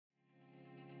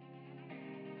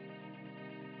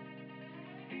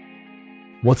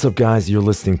What's up, guys? You're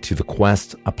listening to The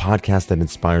Quest, a podcast that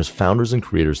inspires founders and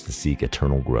creators to seek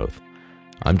eternal growth.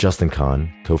 I'm Justin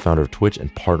Kahn, co-founder of Twitch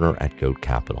and partner at Goat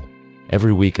Capital.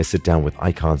 Every week, I sit down with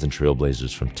icons and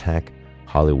trailblazers from tech,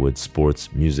 Hollywood,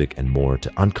 sports, music, and more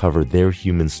to uncover their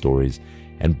human stories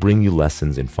and bring you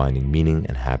lessons in finding meaning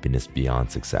and happiness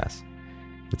beyond success.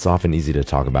 It's often easy to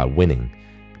talk about winning,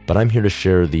 but I'm here to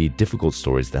share the difficult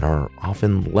stories that are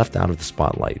often left out of the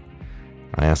spotlight.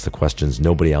 I ask the questions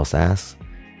nobody else asks,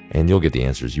 and you'll get the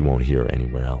answers you won't hear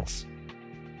anywhere else.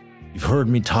 You've heard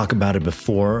me talk about it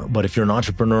before, but if you're an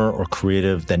entrepreneur or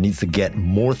creative that needs to get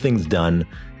more things done,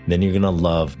 then you're going to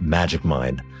love Magic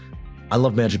Mind. I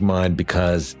love Magic Mind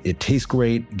because it tastes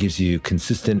great, gives you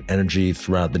consistent energy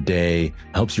throughout the day,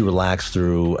 helps you relax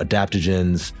through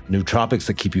adaptogens, nootropics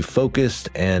that keep you focused,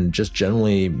 and just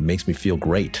generally makes me feel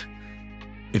great.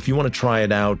 If you want to try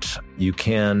it out, you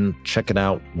can check it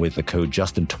out with the code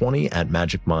Justin20 at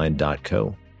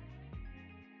magicmind.co.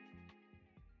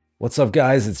 What's up,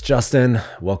 guys? It's Justin.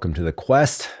 Welcome to The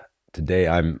Quest. Today,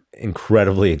 I'm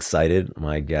incredibly excited.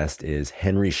 My guest is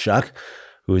Henry Schuck,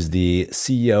 who is the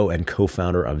CEO and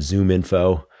co-founder of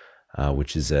ZoomInfo,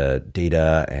 which is a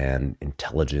data and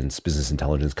business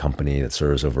intelligence company that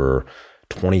serves over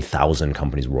 20,000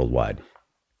 companies worldwide.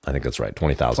 I think that's right,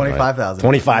 20,000. 25,000. Right?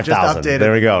 25,000.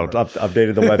 There we go.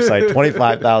 Updated the website,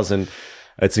 25,000.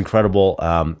 It's incredible.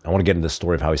 I want to get into the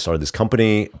story of how he started this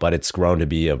company, but it's grown to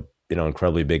be a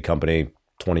incredibly big company,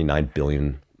 $29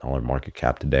 billion market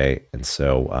cap today. And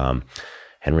so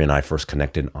Henry and I first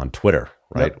connected on Twitter,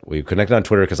 right? Yep. We connected on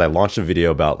Twitter because I launched a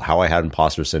video about how I had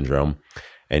imposter syndrome,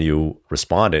 and you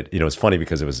responded. It's funny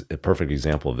because it was a perfect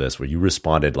example of this, where you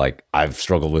responded like, I've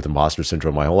struggled with imposter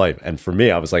syndrome my whole life. And for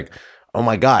me, I was like, oh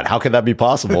my God, how could that be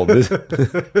possible? This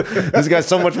guy's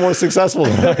so much more successful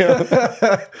than I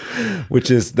am.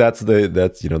 That's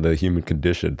the human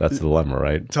condition. That's the dilemma,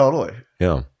 right? Totally.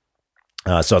 Yeah.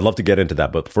 So I'd love to get into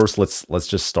that, but first let's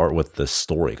just start with the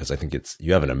story, because I think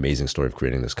you have an amazing story of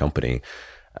creating this company.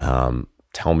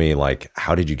 Tell me,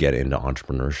 how did you get into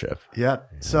entrepreneurship? Yeah.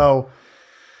 So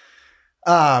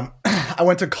I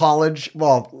went to college.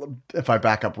 Well, if I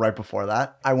back up right before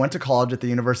that, I went to college at the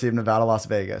University of Nevada, Las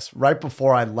Vegas. Right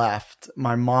before I left,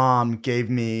 my mom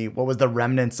gave me what was the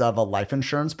remnants of a life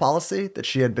insurance policy that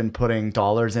she had been putting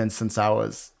dollars in since I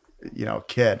was, a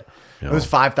kid. Yeah. It was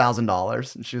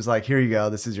 $5,000. And she was like, here you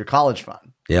go. This is your college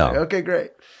fund. Yeah. Like, okay,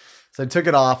 great. So I took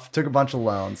it off, took a bunch of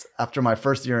loans. After my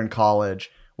first year in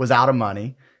college, was out of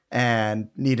money and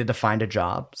needed to find a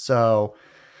job. So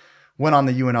went on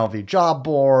the UNLV job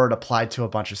board, applied to a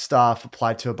bunch of stuff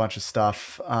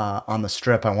on the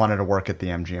Strip. I wanted to work at the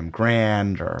MGM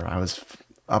Grand, or I was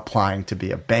applying to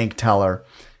be a bank teller.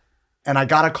 And I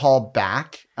got a call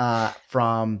back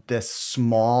from this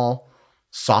small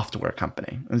software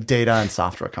company, data and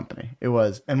software company.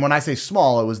 And when I say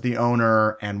small, it was the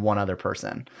owner and one other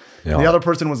person. Yeah. The other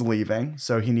person was leaving,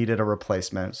 so he needed a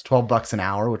replacement. It was $12 an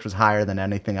hour, which was higher than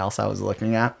anything else I was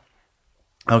looking at.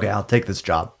 Okay, I'll take this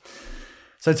job.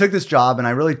 So I took this job, and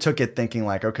I really took it thinking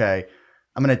okay,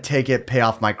 I'm going to take it, pay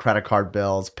off my credit card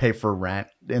bills, pay for rent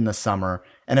in the summer.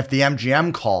 And if the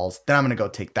MGM calls, then I'm going to go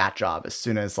take that job as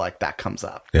soon as that comes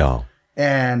up. Yeah.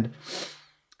 And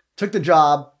took the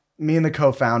job, me and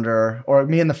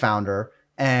the founder,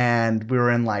 and we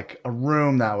were in a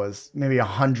room that was maybe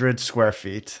 100 square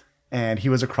feet, and he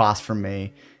was across from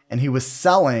me, and he was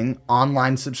selling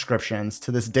online subscriptions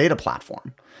to this data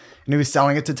platform, and he was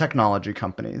selling it to technology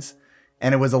companies,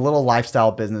 and it was a little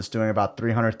lifestyle business doing about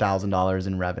 $300,000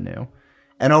 in revenue.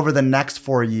 And over the next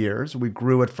 4 years, we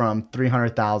grew it from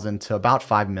 $300,000 to about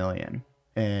 $5 million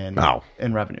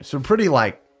in revenue. So pretty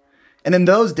and in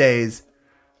those days,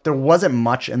 there wasn't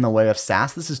much in the way of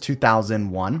SaaS. This is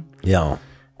 2001. Yeah.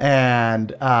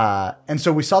 And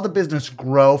so we saw the business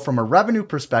grow from a revenue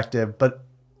perspective, but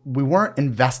we weren't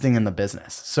investing in the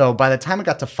business. So by the time it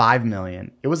got to 5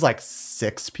 million, it was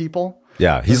 6 people.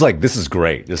 Yeah. He's like, this is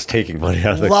great. Just taking money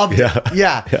out of Loved it.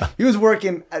 Yeah. He was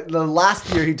working. The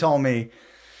last year he told me,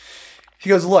 he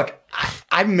goes, look,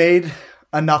 I made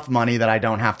enough money that I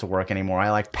don't have to work anymore.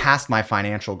 I passed my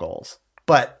financial goals,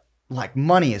 but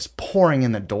money is pouring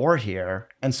in the door here.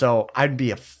 And so I'd be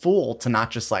a fool to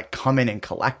not just come in and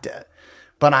collect it.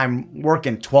 But I'm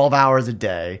working 12 hours a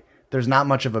day. There's not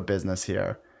much of a business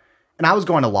here. And I was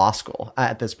going to law school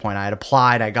at this point. I had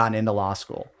applied, I gotten into law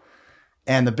school.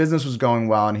 And the business was going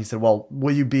well. And he said, well,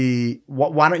 why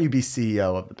don't you be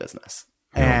CEO of the business?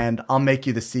 Yeah. And I'll make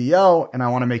you the CEO, and I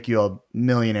want to make you a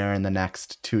millionaire in the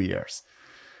next 2 years.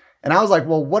 And I was like,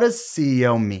 well, what does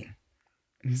CEO mean?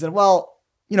 And he said, well,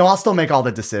 I'll still make all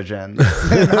the decisions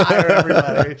and hire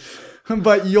everybody.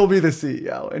 but you'll be the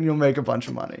CEO and you'll make a bunch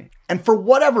of money. And for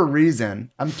whatever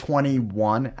reason, I'm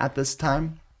 21 at this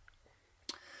time.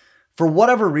 For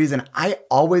whatever reason, I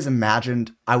always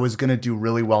imagined I was going to do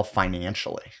really well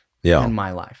financially in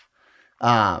my life.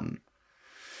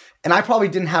 And I probably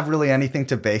didn't have really anything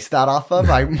to base that off of.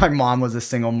 My mom was a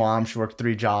single mom. She worked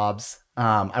 3 jobs.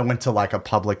 I went to like a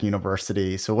public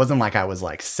university. So it wasn't like I was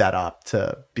like set up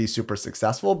to be super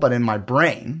successful. But in my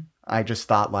brain, I just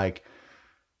thought like,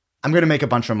 I'm going to make a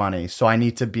bunch of money. So I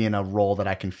need to be in a role that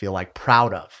I can feel like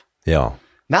proud of. Yeah. And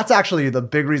that's actually the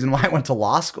big reason why I went to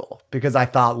law school, because I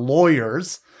thought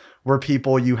lawyers were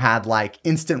people you had like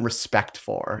instant respect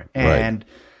for and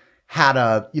had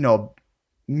a,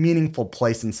 meaningful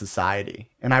place in society.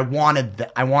 And I wanted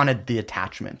the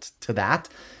attachment to that.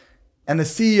 And the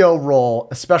CEO role,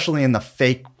 especially in the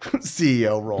fake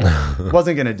CEO role,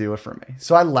 wasn't going to do it for me.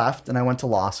 So I left and I went to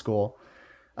law school.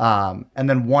 And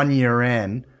then 1 year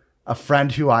in, a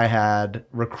friend who I had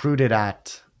recruited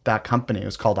at that company, it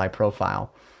was called iProfile,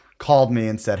 called me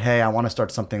and said, hey, I want to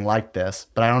start something like this,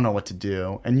 but I don't know what to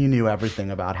do. And you knew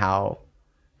everything about how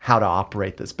to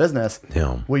operate this business.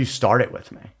 Yeah. Will you start it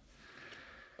with me?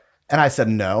 And I said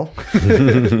no.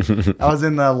 I was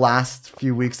in the last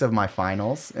few weeks of my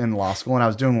finals in law school, and I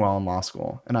was doing well in law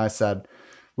school. And I said,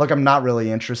 look, I'm not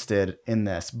really interested in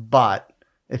this, but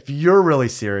if you're really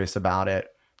serious about it,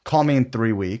 call me in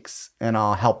 3 weeks and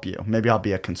I'll help you. Maybe I'll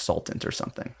be a consultant or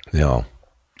something. Yeah.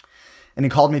 And he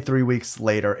called me 3 weeks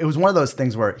later. It was one of those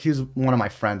things where he was one of my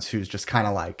friends who's just kind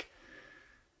of like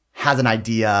has an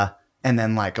idea and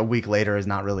then like a week later is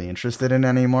not really interested in it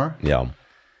anymore. Yeah.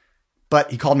 But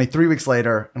he called me 3 weeks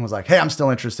later and was like, hey, I'm still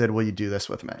interested. Will you do this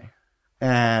with me?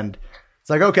 And it's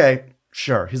like, okay,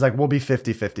 sure. He's like, we'll be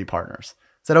 50-50 partners.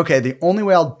 I said, okay, the only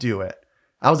way I'll do it,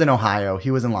 I was in Ohio.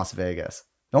 He was in Las Vegas.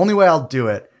 The only way I'll do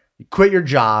it, you quit your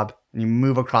job and you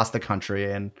move across the country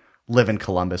and live in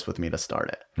Columbus with me to start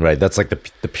it. Right. That's like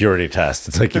the purity test.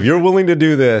 It's like, if you're willing to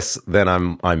do this, then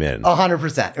I'm in.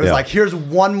 100%. It was like, here's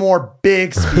one more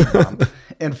big speed bump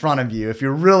in front of you. If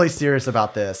you're really serious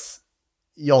about this,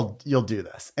 you'll do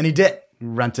this. And he did. He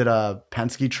rented a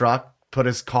Penske truck, put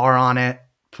his car on it,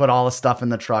 put all the stuff in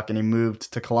the truck, and he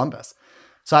moved to Columbus.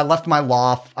 So I left my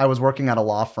I was working at a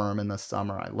law firm in the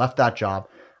summer. I left that job.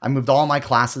 I moved all my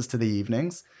classes to the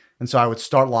evenings. And so I would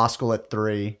start law school at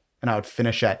 3 and I would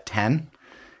finish at 10.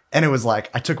 And it was like,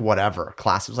 I took whatever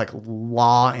class. It was like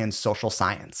law and social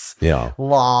science. Yeah.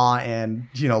 Law and,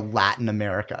 Latin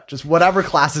America, just whatever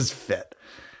classes fit.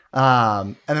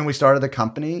 And then we started the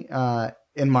company,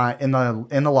 in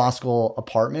the law school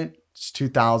apartment. It's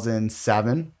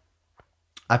 2007.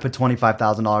 I put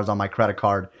 $25,000 on my credit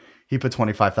card. He put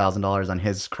 $25,000 on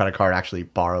his credit card, actually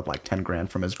borrowed like 10 grand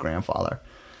from his grandfather.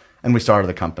 And we started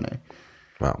the company.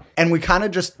 Wow. And we kind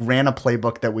of just ran a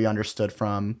playbook that we understood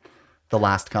from the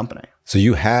last company. So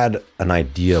you had an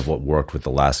idea of what worked with the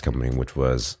last company, which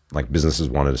was like businesses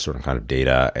wanted a certain kind of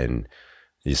data, and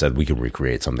you said we can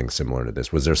recreate something similar to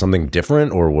this. Was there something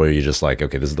different, or were you just like,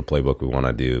 okay, this is the playbook we want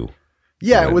to do?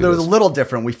 Yeah, well, there was a little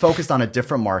different. We focused on a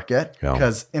different market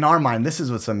because in our mind, this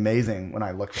is what's amazing when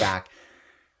I look back.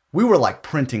 We were like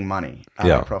printing money at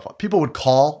our profile. People would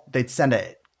call, they'd send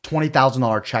a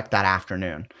 $20,000 check that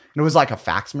afternoon. And it was like a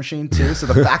fax machine too. So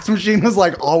the fax machine was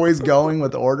like always going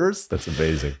with orders. That's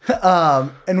amazing.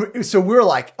 So we were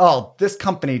like, oh, this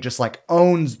company just like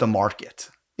owns the market.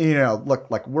 Look,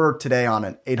 like we're today on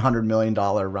an $800 million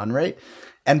run rate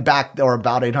and about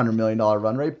 $800 million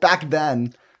run rate. Back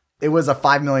then it was a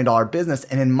 $5 million business.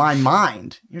 And in my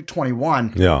mind, you're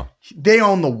 21. Yeah. They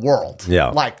own the world. Yeah.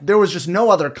 Like there was just no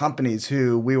other companies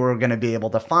who we were going to be able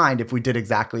to find if we did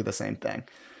exactly the same thing.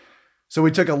 So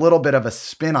we took a little bit of a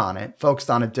spin on it, focused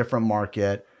on a different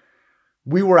market.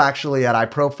 We were actually at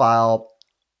iProfile,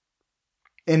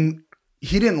 and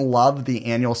he didn't love the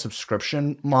annual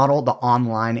subscription model, the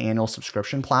online annual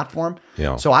subscription platform.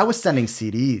 Yeah. So I was sending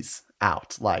CDs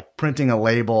out, like printing a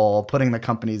label, putting the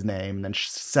company's name, and then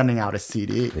sending out a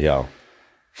CD. Yeah.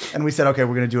 And we said, okay,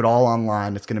 we're going to do it all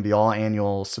online. It's going to be all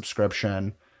annual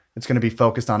subscription. It's going to be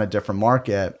focused on a different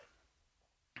market.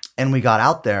 And we got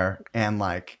out there and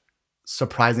like,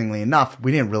 surprisingly enough,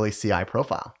 we didn't really see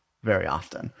iProfile very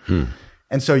often.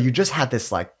 And so you just had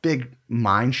this like big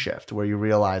mind shift where you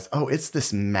realize, oh, it's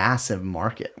this massive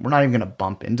market. We're not even going to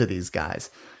bump into these guys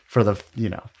for the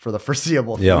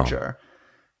foreseeable future.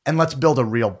 And let's build a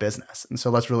real business. And so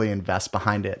let's really invest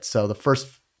behind it. So the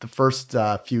first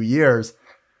few years,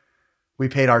 we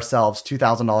paid ourselves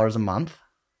 $2,000 a month.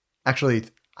 Actually,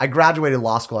 I graduated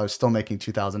law school. I was still making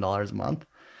 $2,000 a month.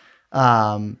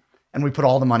 And we put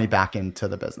all the money back into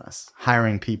the business,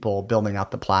 hiring people, building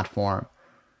out the platform.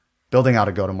 building out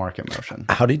a go-to-market motion.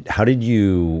 How did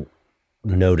you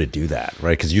know to do that,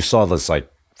 right? Because you saw this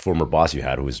like former boss you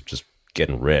had who was just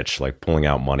getting rich, like pulling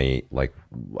out money. Like,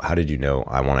 how did you know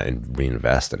I want to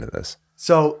reinvest into this?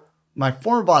 So my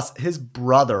former boss, his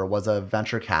brother was a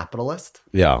venture capitalist.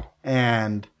 Yeah.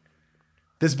 And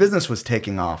this business was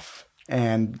taking off.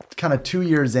 And kind of 2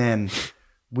 years in,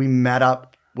 we met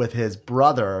up with his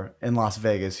brother in Las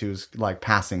Vegas, who's like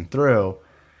passing through.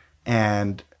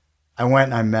 And I went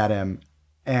and I met him.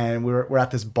 And we're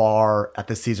at this bar at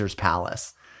the Caesar's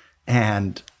Palace.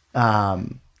 And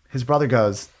his brother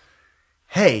goes,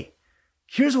 "Hey,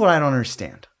 here's what I don't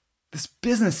understand. This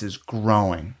business is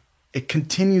growing. It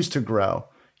continues to grow.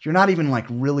 You're not even like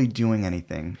really doing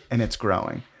anything and it's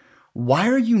growing. Why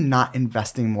are you not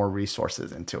investing more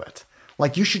resources into it?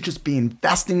 Like you should just be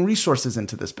investing resources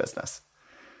into this business."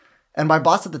 And my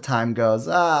boss at the time goes,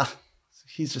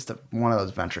 he's just one of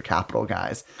those venture capital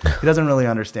guys. He doesn't really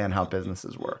understand how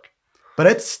businesses work. But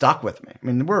it stuck with me. I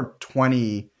mean, we're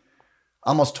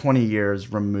almost 20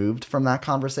 years removed from that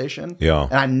conversation. Yeah.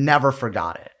 And I never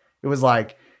forgot it. It was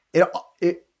like,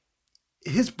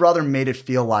 his brother made it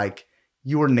feel like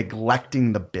you were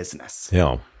neglecting the business.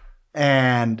 Yeah.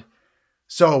 And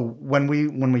so when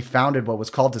we founded what was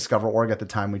called Discover.org at the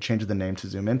time, we changed the name to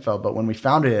ZoomInfo. But when we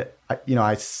founded it,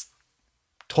 I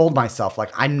told myself,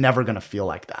 like, I'm never going to feel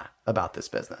like that about this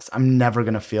business. I'm never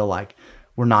going to feel like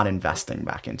we're not investing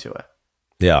back into it.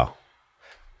 Yeah.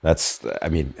 It's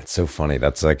so funny.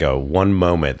 That's like a one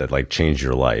moment that like changed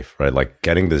your life, right? Like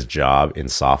getting this job in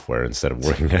software instead of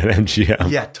working at MGM.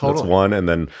 Yeah, totally. That's one. And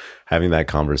then having that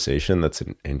conversation, that's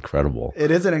incredible.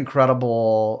 It is an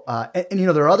incredible, and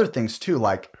there are other things too.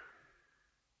 Like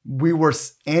we were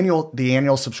the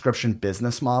annual subscription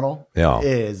business model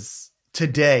is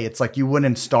today. It's like you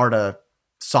wouldn't start a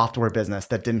software business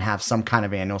that didn't have some kind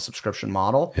of annual subscription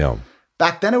model. Yeah.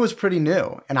 Back then it was pretty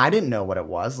new and I didn't know what it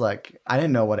was. Like I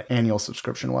didn't know what an annual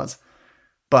subscription was,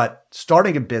 but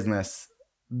starting a business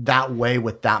that way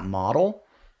with that model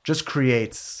just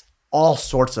creates all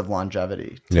sorts of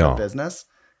longevity to the business.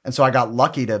 And so I got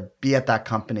lucky to be at that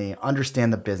company,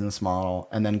 understand the business model,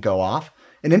 and then go off.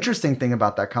 An interesting thing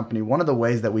about that company, one of the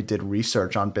ways that we did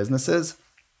research on businesses,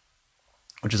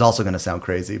 which is also going to sound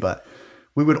crazy, but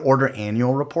we would order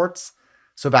annual reports.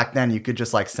 So back then you could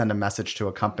just like send a message to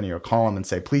a company or call them and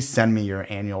say, please send me your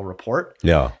annual report.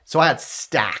 Yeah. So I had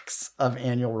stacks of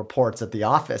annual reports at the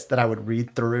office that I would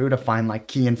read through to find like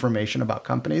key information about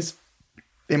companies.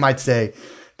 They might say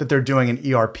that they're doing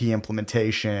an ERP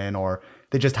implementation or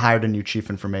they just hired a new chief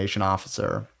information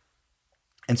officer.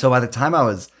 And so by the time I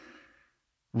was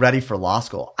ready for law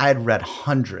school, I had read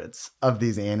hundreds of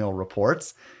these annual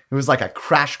reports. It was like a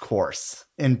crash course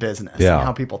in business and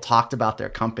how people talked about their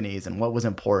companies and what was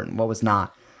important, what was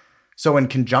not. So in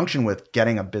conjunction with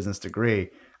getting a business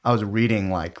degree, I was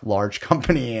reading like large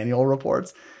company annual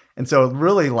reports. And so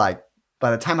really like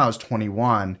by the time I was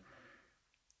 21,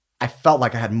 I felt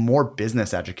like I had more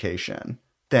business education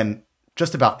than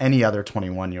just about any other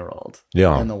 21-year-old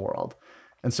in the world.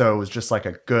 And so it was just like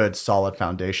a good, solid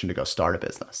foundation to go start a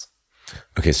business.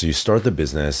 Okay, so you start the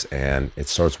business and it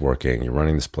starts working. You're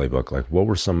running this playbook. Like, what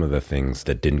were some of the things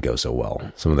that didn't go so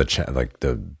well? Some of the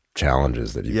the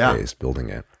challenges that you faced building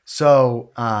it?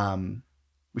 So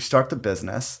we start the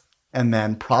business, and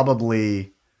then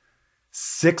probably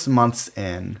 6 months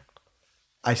in,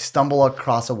 I stumble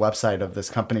across a website of this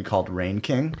company called Rain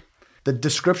King. The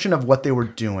description of what they were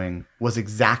doing was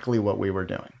exactly what we were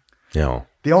doing. Yeah.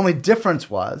 The only difference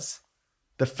was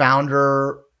the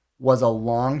founder was a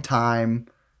longtime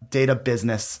data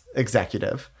business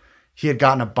executive. He had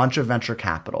gotten a bunch of venture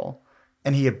capital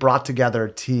and he had brought together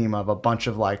a team of a bunch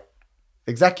of like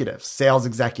executives, sales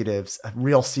executives, a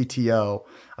real CTO,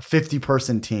 a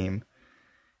 50-person team.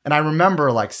 And I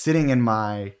remember like sitting in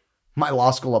my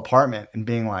law school apartment and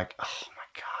being like, oh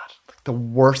my God, like the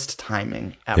worst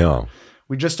timing ever. Yeah.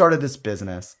 We just started this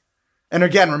business. And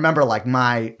again, remember, like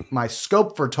my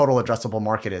scope for total addressable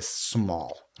market is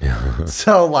small.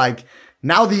 So like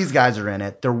now these guys are in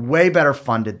it. They're way better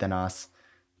funded than us.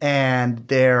 And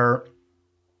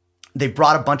they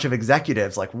brought a bunch of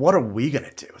executives. Like, what are we going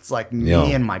to do? It's like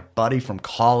me and my buddy from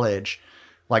college,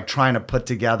 like trying to put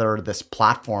together this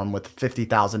platform with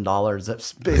 $50,000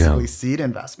 that's basically seed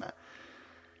investment.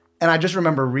 And I just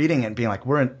remember reading it and being like,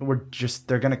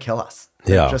 they're going to kill us.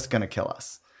 They're just going to kill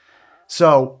us.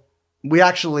 So we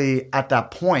actually, at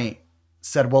that point,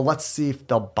 said, well, let's see if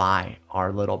they'll buy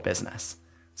our little business.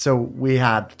 So we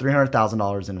had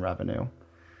 $300,000 in revenue.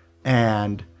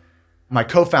 And my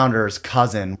co-founder's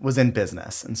cousin was in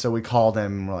business. And so we called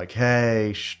him. We're like,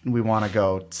 hey, we want to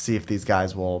go see if these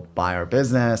guys will buy our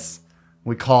business.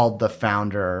 We called the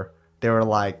founder. They were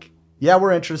like, yeah,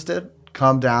 we're interested.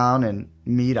 Come down and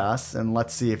meet us and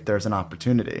let's see if there's an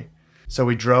opportunity. So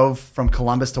we drove from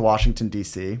Columbus to Washington,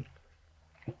 D.C.,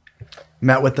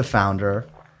 met with the founder,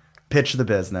 pitched the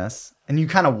business, and you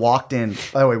kind of walked in.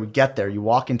 By the way, we get there, you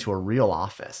walk into a real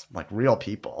office, like real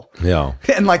people. Yeah.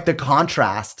 And like the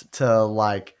contrast to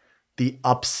like the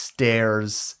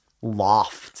upstairs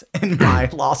loft in my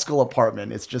law school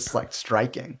apartment is just like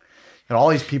striking. And all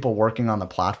these people working on the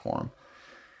platform.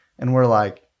 And we're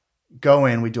like, go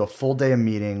in, we do a full day of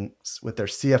meetings with their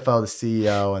CFO, the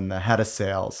CEO, and the head of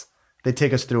sales. They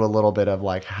take us through a little bit of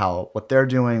like what they're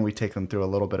doing. We take them through a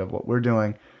little bit of what we're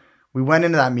doing. We went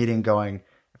into that meeting going,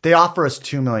 if they offer us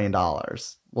 $2 million,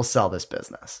 we'll sell this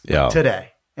business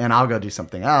today. And I'll go do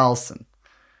something else. And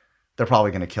they're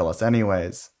probably going to kill us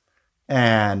anyways.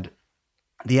 And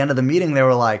at the end of the meeting, they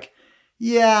were like,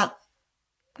 yeah,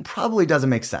 probably doesn't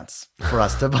make sense for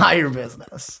us to buy your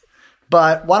business.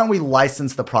 But why don't we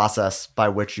license the process by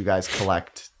which you guys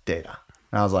collect data?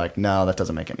 And I was like, no, that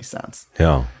doesn't make any sense.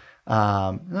 Yeah.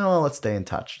 No, let's stay in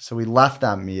touch. So we left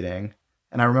that meeting,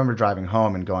 and I remember driving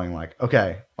home and going like,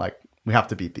 okay, like we have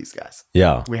to beat these guys.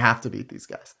 Yeah. We have to beat these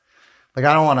guys. Like,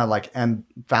 I don't want to like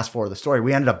fast forward the story.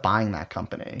 We ended up buying that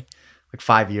company like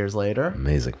 5 years later.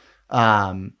 Amazing.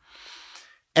 And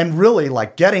really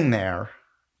like getting there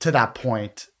to that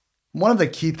point, one of the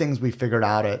key things we figured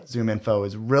out at ZoomInfo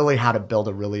is really how to build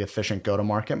a really efficient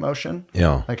go-to-market motion.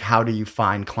 Yeah. Like, how do you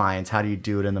find clients? How do you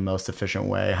do it in the most efficient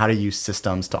way? How do you use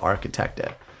systems to architect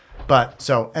it? But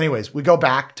so anyways, we go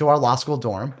back to our law school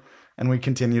dorm and we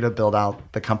continue to build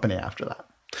out the company after that.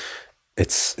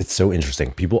 It's so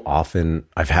interesting. People often,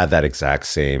 I've had that exact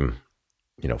same,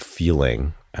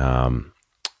 feeling,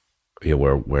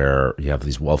 where you have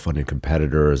these well-funded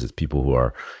competitors. It's people who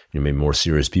are, maybe more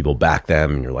serious people back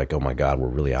them, and you're like, oh my God, we're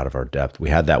really out of our depth. We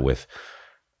had that with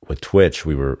Twitch.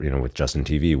 We were, with Justin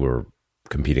TV, we were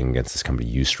competing against this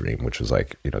company Ustream, which was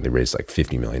like, they raised like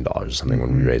 $50 million or something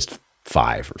when we raised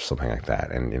 5 or something like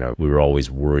that. And, we were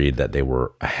always worried that they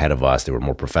were ahead of us. They were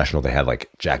more professional. They had like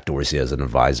Jack Dorsey as an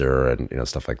advisor and,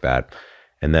 stuff like that.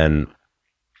 And then,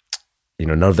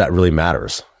 none of that really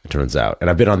matters, it turns out. And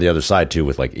I've been on the other side too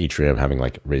with like Atrium having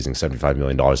like raising $75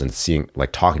 million and seeing,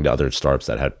 like talking to other startups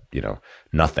that had,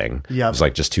 nothing. Yeah. It was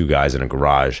like just 2 guys in a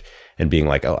garage and being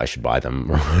like, oh, I should buy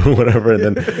them or whatever.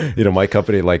 And then, my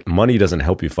company, like money doesn't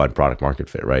help you find product market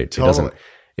fit, right? Totally.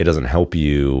 It doesn't help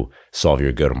you solve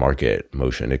your go-to-market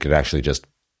motion. It could actually just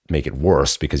make it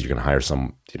worse because you're going to hire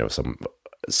some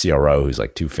CRO who's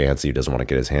like too fancy, who doesn't want to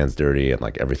get his hands dirty, and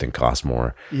like everything costs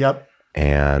more. Yep.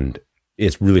 And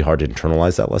it's really hard to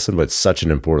internalize that lesson, but it's such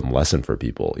an important lesson for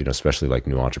people, especially like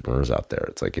new entrepreneurs out there.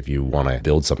 It's like if you want to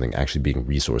build something, actually being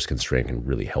resource constrained can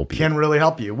really help you. Can really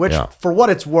help you, which for what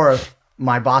it's worth,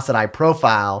 my boss at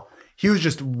iProfile, he was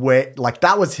just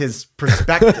that was his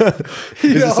perspective.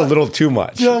 It's just a little too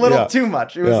much. Too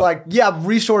much. It was like,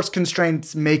 resource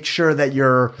constraints make sure that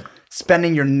you're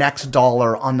spending your next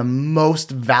dollar on in the most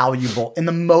valuable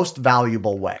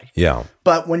way. Yeah.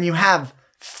 But when you have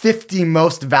 50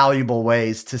 most valuable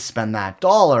ways to spend that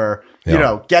dollar,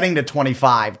 getting to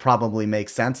 25 probably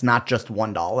makes sense, not just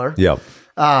 $1. Yep.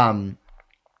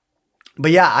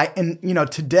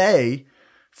 But today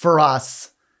for us,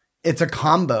 it's a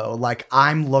combo. Like,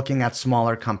 I'm looking at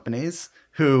smaller companies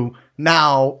who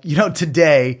now,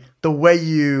 today, the way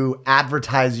you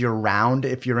advertise your round,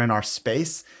 if you're in our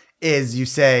space, is you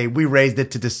say, we raised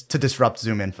it to disrupt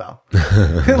ZoomInfo.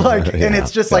 And it's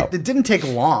just like, it didn't take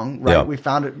long, right? We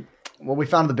founded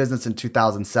the business in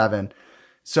 2007.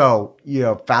 So,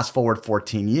 fast forward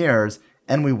 14 years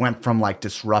and we went from like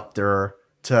disruptor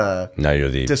to now you're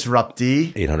the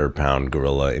disruptee, 800-pound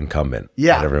gorilla incumbent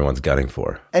that everyone's gunning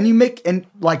for. And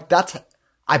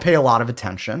I pay a lot of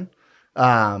attention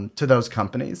to those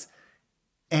companies.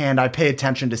 And I pay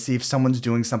attention to see if someone's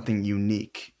doing something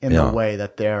unique in the way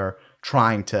that they're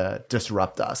trying to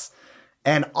disrupt us.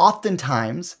 And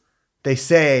oftentimes they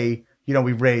say,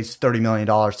 we raised $30 million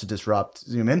to disrupt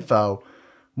ZoomInfo,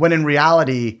 when in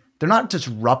reality, they're not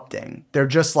disrupting. They're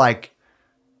just like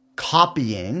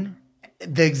copying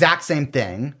the exact same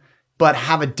thing, but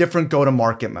have a different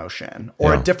go-to-market motion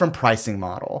or a different pricing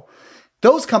model.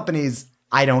 Those companies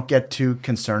I don't get too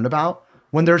concerned about.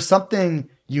 When there's something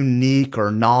unique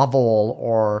or novel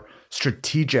or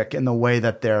strategic in the way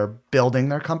that they're building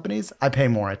their companies, I pay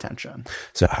more attention.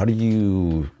 So how do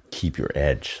you keep your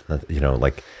edge?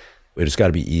 It's got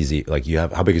to be easy. Like, you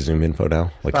have, how big is ZoomInfo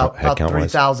now? Like, about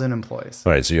 3,000 employees.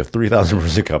 All right. So you have 3,000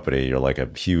 person company. You're like a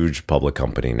huge public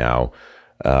company now.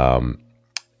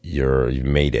 You've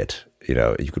made it.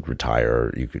 you could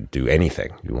retire, you could do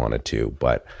anything you wanted to,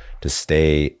 but to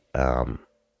stay,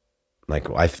 like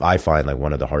I find like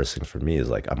one of the hardest things for me is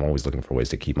like, I'm always looking for ways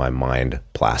to keep my mind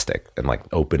plastic and like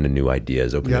open to new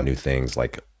ideas, open to new things,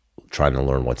 like trying to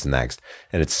learn what's next.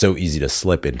 And it's so easy to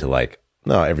slip into like,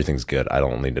 no, everything's good, I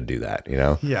don't need to do that,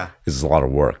 Yeah. Because it's a lot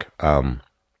of work.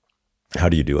 How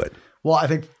do you do it? Well, I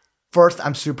think first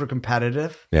I'm super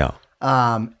competitive. Yeah.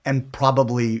 And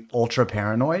probably ultra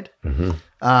paranoid.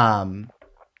 And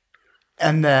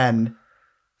then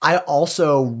I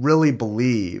also really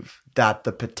believe that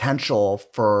the potential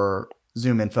for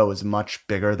ZoomInfo is much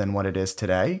bigger than what it is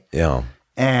today. Yeah.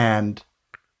 And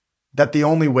that the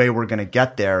only way we're going to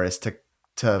get there is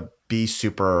to be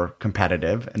super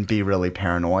competitive and be really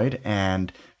paranoid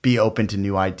and be open to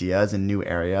new ideas and new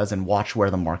areas and watch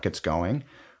where the market's going.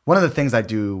 One of the things I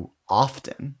do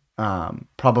often,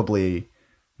 probably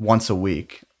once a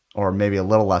week, or maybe a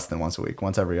little less than once a week,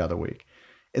 once every other week,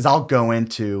 is I'll go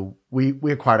into, we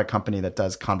acquired a company that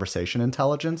does conversation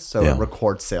intelligence. So it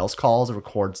records sales calls, it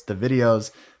records the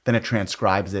videos, then it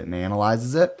transcribes it and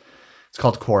analyzes it. It's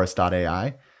called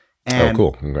chorus.ai. And,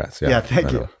 cool. Congrats. Yeah,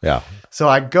 thank you. Yeah. So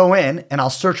I go in and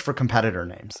I'll search for competitor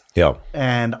names. Yeah.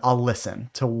 And I'll listen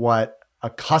to what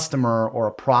a customer or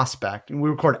a prospect, and we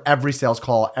record every sales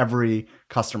call, every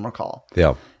customer call.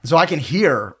 Yeah. So I can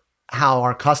hear how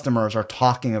our customers are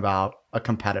talking about a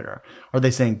competitor. Are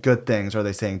they saying good things? Are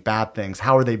they saying bad things?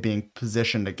 How are they being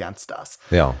positioned against us?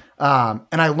 Yeah.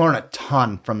 And I learn a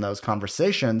ton from those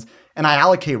conversations, and I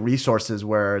allocate resources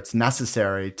where it's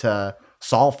necessary to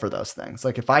solve for those things.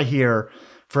 Like if I hear,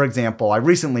 for example, I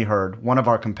recently heard one of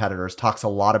our competitors talks a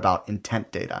lot about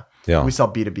intent data. Yeah. We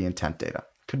sell B2B intent data.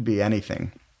 Could be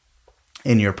anything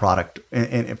in your product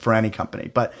for any company,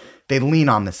 but they lean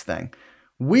on this thing.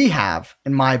 We have,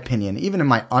 in my opinion, even in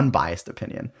my unbiased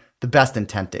opinion, the best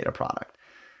intent data product,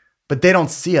 but they don't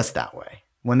see us that way.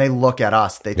 When they look at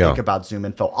us, they think about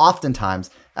ZoomInfo oftentimes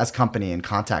as company and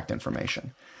contact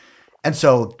information. And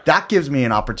so that gives me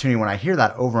an opportunity when I hear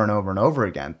that over and over and over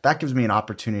again, that gives me an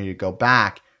opportunity to go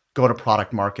back, go to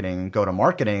product marketing and go to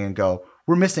marketing and go,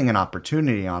 we're missing an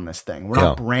opportunity on this thing. We're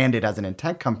not branded as an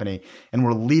intent company, and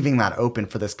we're leaving that open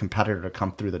for this competitor to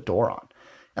come through the door on.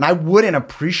 And I wouldn't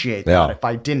appreciate that if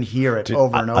I didn't hear it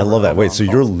over and over. I love that. Wait, so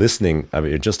calls. you're listening. I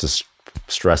mean, just to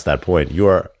stress that point, you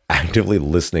are actively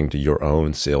listening to your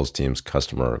own sales team's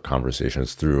customer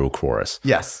conversations through Chorus.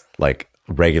 Yes. Like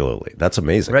regularly. That's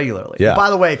amazing. Regularly. Yeah. By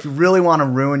the way, if you really want to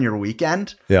ruin your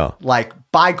weekend, like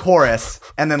buy Chorus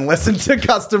and then listen to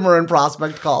customer and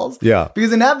prospect calls. Yeah.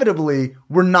 Because inevitably,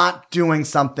 we're not doing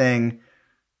something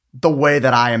the way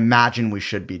that I imagine we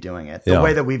should be doing it, the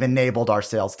way that we've enabled our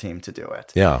sales team to do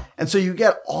it. Yeah. And so you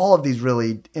get all of these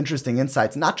really interesting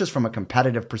insights, not just from a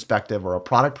competitive perspective or a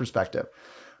product perspective,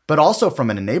 but also from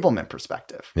an enablement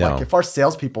perspective. Yeah. Like if our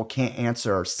salespeople can't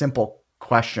answer simple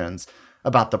questions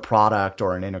about the product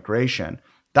or an integration,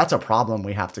 that's a problem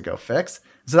we have to go fix.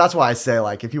 So that's why I say,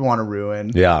 like, if you want to ruin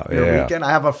your weekend,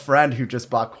 I have a friend who just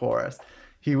bought Chorus.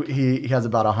 He has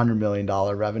about $100 million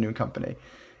revenue company.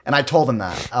 And I told him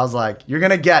that. I was like, you're going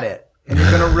to get it. And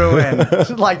you're going to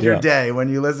ruin like your day when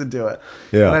you listen to it.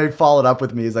 Yeah. And he followed up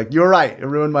with me. He's like, you're right. It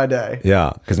ruined my day.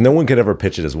 Yeah. Because no one could ever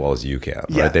pitch it as well as you can.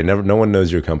 Right? No one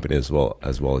knows your company as well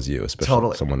as you,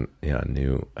 especially someone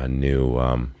new.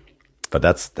 But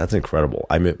that's incredible.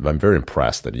 I'm very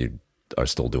impressed that you are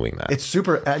still doing that. It's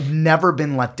super. I've never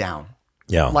been let down.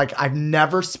 Yeah. Like I've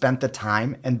never spent the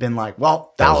time and been like,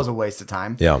 well, that was a waste of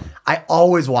time. Yeah. I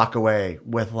always walk away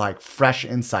with like fresh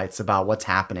insights about what's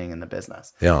happening in the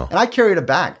business. Yeah. And I carried it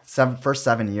back. First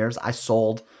 7 years, I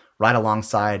sold right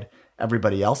alongside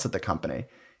everybody else at the company.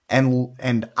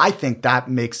 And I think that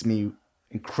makes me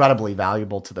incredibly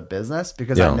valuable to the business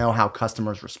because I know how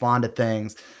customers respond to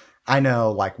things. I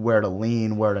know like where to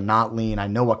lean, where to not lean. I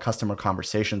know what customer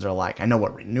conversations are like. I know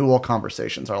what renewal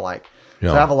conversations are like.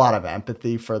 So I have a lot of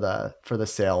empathy for the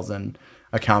sales and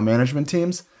account management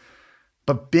teams.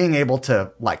 But being able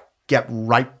to like get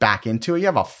right back into it, you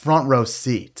have a front row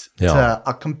seat to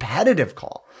a competitive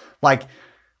call. Like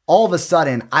all of a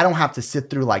sudden, I don't have to sit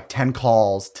through like 10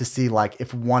 calls to see like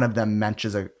if one of them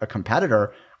mentions a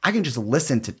competitor. I can just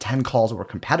listen to 10 calls where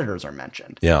competitors are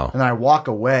mentioned. Yeah. And then I walk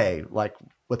away like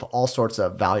with all sorts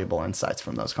of valuable insights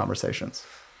from those conversations.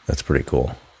 That's pretty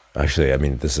cool. Actually, I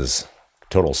mean, this is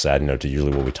total side note to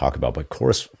usually what we talk about, but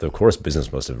the Chorus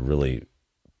business must have really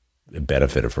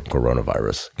benefited from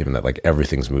coronavirus, given that like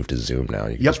everything's moved to Zoom now.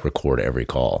 You can just record every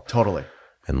call. Totally.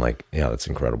 And like, that's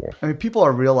incredible. I mean, people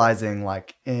are realizing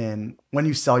like when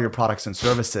you sell your products and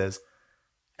services,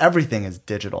 everything is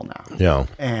digital now. Yeah.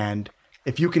 And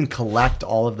if you can collect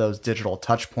all of those digital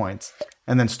touch points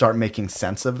and then start making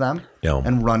sense of them Yeah.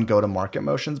 and run go-to-market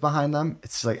motions behind them,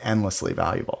 it's like endlessly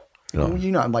valuable. Yeah.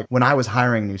 You know, like when I was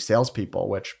hiring new salespeople,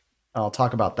 which I'll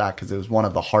talk about that because it was one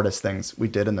of the hardest things we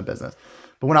did in the business.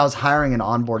 But when I was hiring and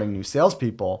onboarding new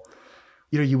salespeople,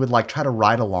 you know, you would like try to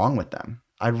ride along with them.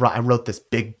 I wrote this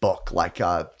big book, like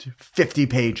 50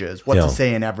 pages, what to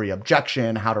say in every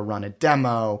objection, how to run a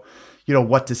demo, you know,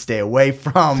 what to stay away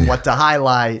from, what to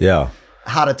highlight,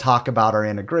 how to talk about our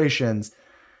integrations.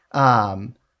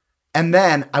 And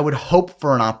then I would hope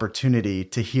for an opportunity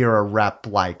to hear a rep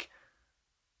like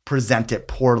present it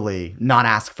poorly, not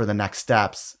ask for the next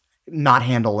steps, not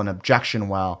handle an objection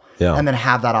well, and then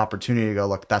have that opportunity to go,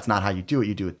 look, that's not how you do it.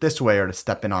 You do it this way, or to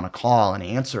step in on a call and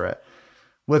answer it.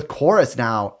 With Chorus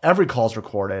now, every call's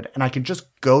recorded, and I can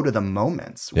just go to the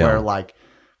moments where like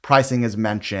pricing is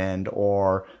mentioned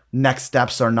or next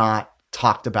steps are not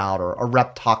talked about, or a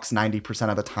rep talks 90%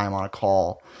 of the time on a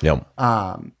call.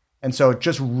 And so it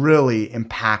just really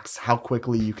impacts how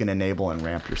quickly you can enable and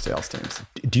ramp your sales teams.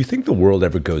 Do you think the world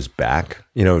ever goes back,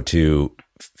 you know, to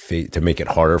make it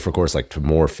harder for Chorus, like to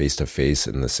more face-to-face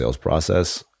in the sales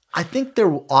process? I think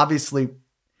there obviously,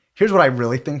 here's what I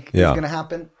really think is going to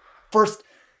happen. First,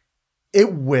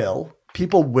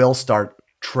 people will start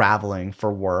traveling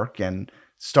for work and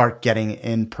start getting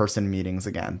in-person meetings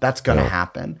again. That's going to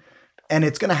happen. And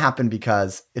it's going to happen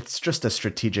because it's just a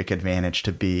strategic advantage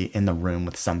to be in the room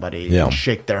with somebody and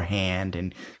shake their hand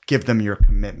and give them your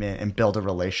commitment and build a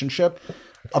relationship.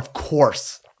 Of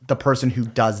course, the person who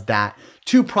does that,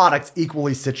 two products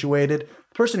equally situated,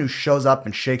 the person who shows up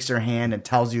and shakes your hand and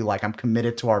tells you like, I'm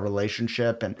committed to our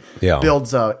relationship and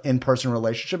builds a in-person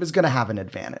relationship is going to have an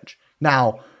advantage.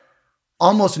 Now,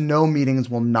 almost no meetings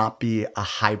will not be a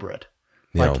hybrid.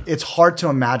 Like it's hard to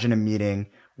imagine a meeting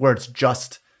where it's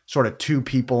just sort of two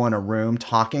people in a room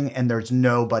talking and there's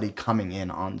nobody coming in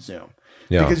on Zoom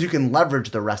because you can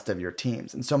leverage the rest of your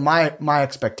teams. And so my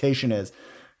expectation is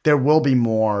there will be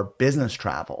more business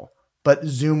travel, but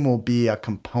Zoom will be a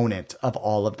component of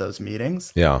all of those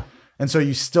meetings. And so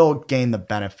you still gain the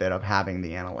benefit of having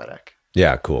the analytic.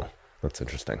 Yeah, cool. That's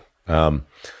interesting.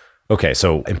 Okay,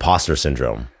 so imposter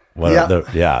syndrome.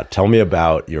 Tell me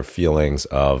about your feelings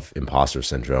of imposter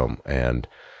syndrome, and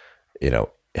you know,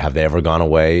 have they ever gone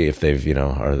away? If they've, you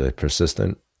know, are they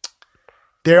persistent?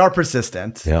 They are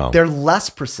persistent. They're less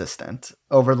persistent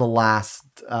over the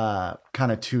last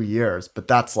kind of 2 years, but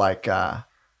that's like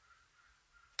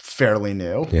fairly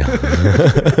new.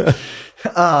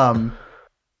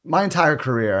 My entire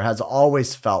career has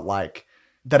always felt like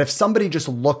that if somebody just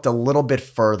looked a little bit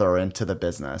further into the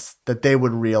business, that they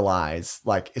would realize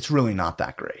like it's really not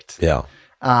that great.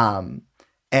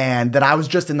 And that I was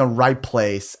just in the right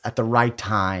place at the right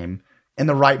time in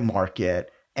the right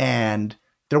market. And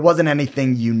there wasn't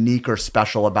anything unique or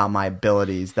special about my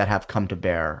abilities that have come to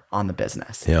bear on the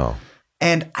business.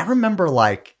 And I remember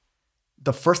like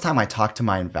the first time I talked to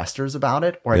my investors about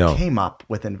it, or I came up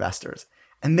with investors,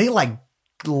 and they like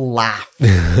laughed.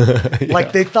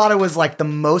 Like they thought it was like the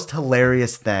most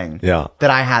hilarious thing that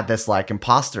I had this like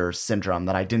imposter syndrome,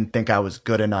 that I didn't think I was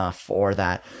good enough, or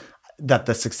that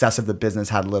the success of the business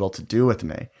had little to do with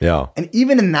me. And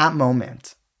even in that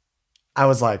moment, I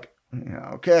was like,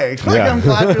 okay, like, I'm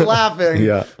glad you're laughing,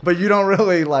 but you don't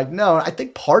really like know. I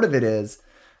think part of it is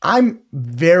I'm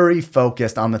very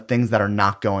focused on the things that are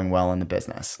not going well in the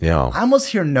business. I almost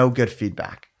hear no good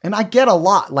feedback. And I get a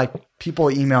lot, like people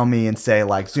email me and say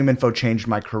like ZoomInfo changed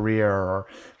my career, or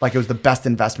like it was the best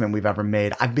investment we've ever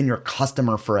made. I've been your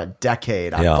customer for a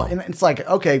decade. And it's like,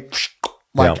 okay,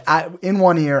 like in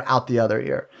one ear, out the other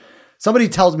ear. Somebody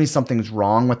tells me something's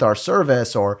wrong with our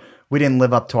service, or we didn't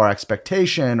live up to our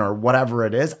expectation, or whatever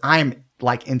it is. I'm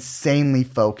like insanely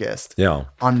focused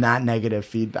on that negative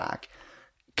feedback,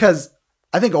 because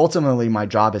I think ultimately my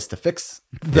job is to fix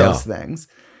those things.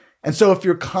 And so if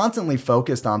you're constantly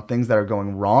focused on things that are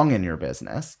going wrong in your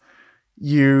business,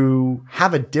 you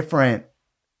have a different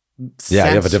sense, you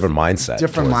have a different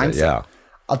mindset.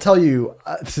 I'll tell you,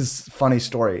 this is a funny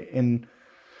story. In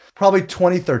probably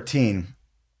 2013,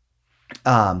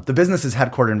 the business is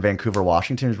headquartered in Vancouver,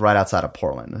 Washington. It's right outside of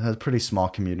Portland. It has a pretty small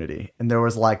community. And there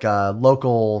was like a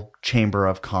local chamber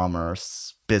of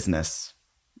commerce business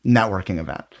networking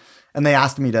event. And they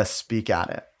asked me to speak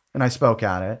at it. And I spoke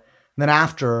at it. And then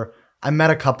after, I met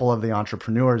a couple of the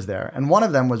entrepreneurs there. And one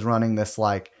of them was running this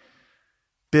like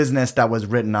business that was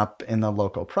written up in the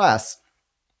local press.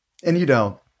 And, you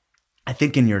know, I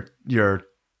think in your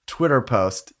Twitter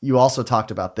post, you also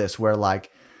talked about this, where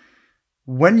like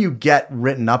when you get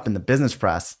written up in the business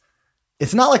press,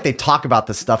 it's not like they talk about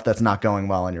the stuff that's not going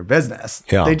well in your business.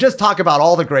 They just talk about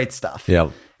all the great stuff.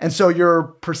 And so your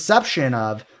perception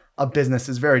of a business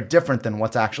is very different than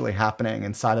what's actually happening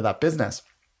inside of that business.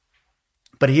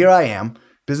 But here I am,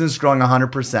 business growing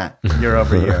 100% year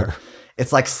over year.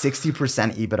 It's like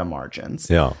 60% EBITDA margins.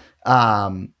 Yeah.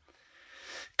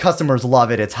 Customers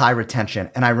love it. It's high retention.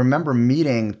 And I remember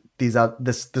meeting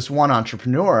this one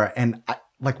entrepreneur, and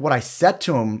like what I said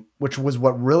to him, which was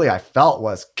what really I felt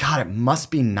was, God, it must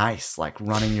be nice. Like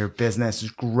running your business is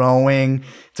growing.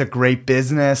 It's a great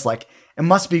business. Like it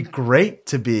must be great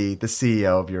to be the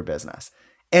CEO of your business.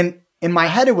 And in my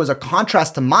head, it was a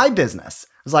contrast to my business.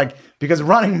 It was like, because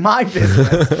running my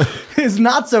business is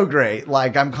not so great.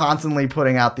 Like I'm constantly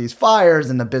putting out these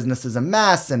fires and the business is a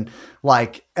mess. And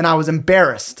I was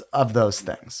embarrassed of those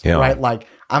things, right? Like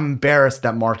I'm embarrassed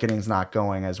that marketing's not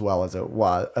going as well as it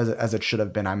was, as it should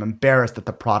have been. I'm embarrassed that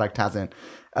the product hasn't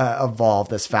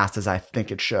evolved as fast as I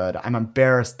think it should. I'm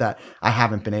embarrassed that I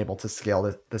haven't been able to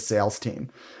scale the sales team.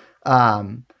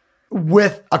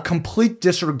 With a complete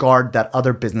disregard that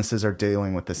other businesses are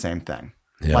dealing with the same thing.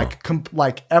 Yeah.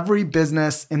 Like every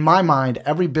business, in my mind,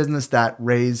 every business that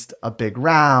raised a big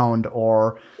round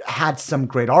or had some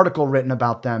great article written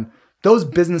about them, those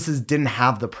businesses didn't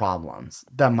have the problems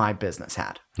that my business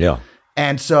had. Yeah.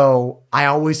 And so I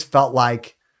always felt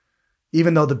like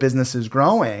even though the business is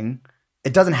growing,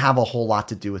 it doesn't have a whole lot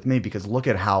to do with me because look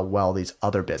at how well these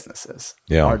other businesses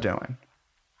are doing.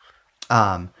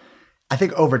 I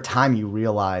think over time you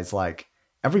realize like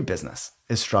every business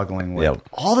is struggling with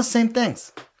all the same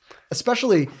things,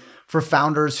 especially for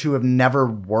founders who have never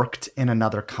worked in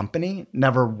another company,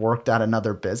 never worked at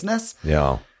another business.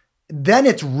 Yeah. Then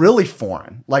it's really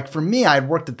foreign. Like for me, I had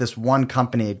worked at this one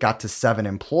company, it got to 7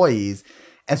 employees.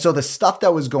 And so the stuff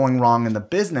that was going wrong in the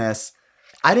business,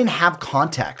 I didn't have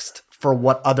context for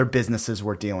what other businesses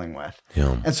were dealing with.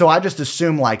 Yeah. And so I just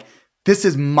assumed like, this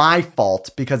is my fault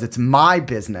because it's my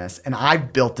business and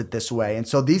I've built it this way. And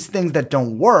so these things that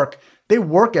don't work, they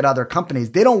work at other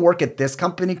companies. They don't work at this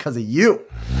company because of you.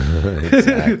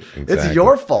 Exactly. It's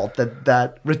your fault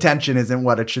that retention isn't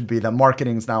what it should be, that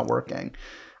marketing's not working.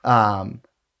 And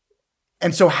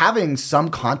so having some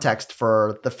context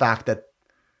for the fact that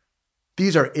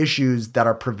these are issues that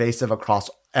are pervasive across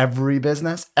every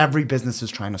business is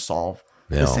trying to solve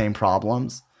the same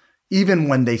problems. Even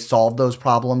when they solve those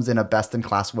problems in a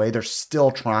best-in-class way, they're still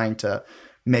trying to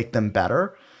make them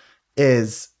better.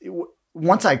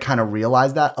 Once I kind of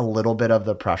realized that, a little bit of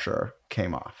the pressure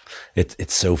came off.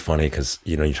 It's so funny because,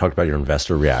 you talked about your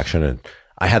investor reaction, and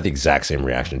I had the exact same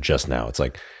reaction just now. It's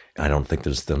like, I don't think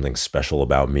there's something special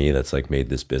about me that's like made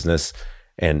this business.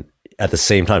 And at the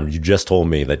same time, you just told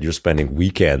me that you're spending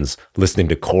weekends listening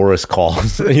to chorus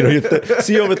calls. You're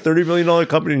CEO of a $30 million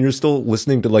company and you're still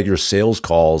listening to like your sales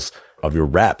calls of your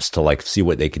reps to like see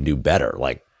what they can do better.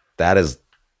 Like that is,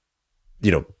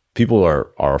 people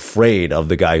are afraid of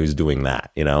the guy who's doing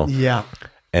that, Yeah.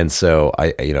 And so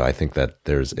I think that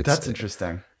that's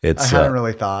interesting. I hadn't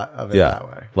really thought of it that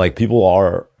way. Like people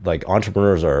are like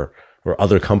entrepreneurs or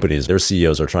other companies, their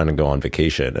CEOs are trying to go on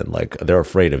vacation and like they're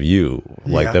afraid of you,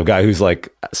 like the guy who's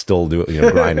like still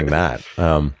grinding that.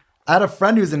 I had a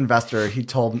friend who's an investor.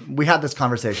 We had this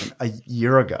conversation a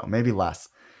year ago, maybe less,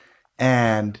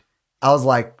 and I was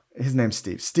like, his name's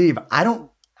Steve. Steve, I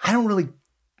don't really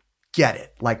get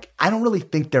it. Like, I don't really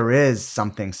think there is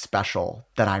something special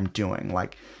that I'm doing.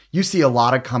 Like, you see a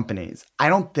lot of companies. I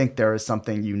don't think there is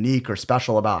something unique or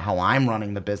special about how I'm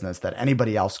running the business that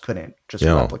anybody else couldn't just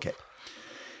replicate.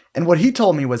 And what he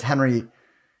told me was, Henry,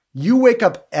 you wake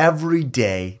up every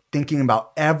day thinking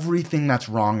about everything that's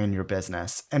wrong in your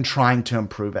business and trying to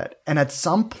improve it. And at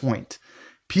some point,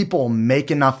 people make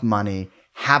enough money,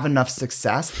 have enough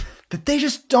success that they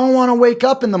just don't want to wake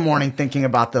up in the morning thinking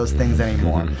about those things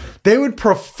anymore. They would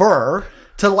prefer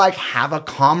to like have a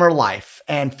calmer life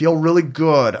and feel really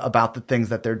good about the things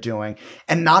that they're doing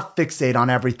and not fixate on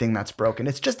everything that's broken.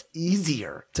 It's just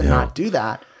easier to not do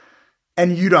that.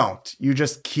 And you don't. You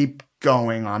just keep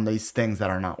going on these things that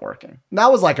are not working. And that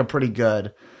was like a pretty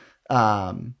good,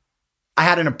 I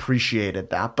hadn't appreciated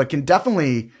that, but can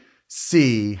definitely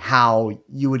see how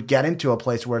you would get into a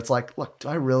place where it's like, look, do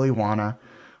I really want to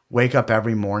wake up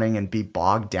every morning and be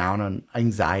bogged down on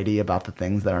anxiety about the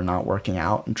things that are not working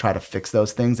out and try to fix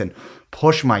those things and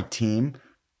push my team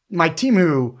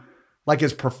who like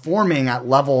is performing at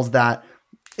levels that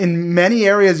in many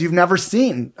areas you've never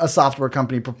seen a software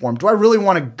company perform. Do I really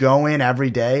want to go in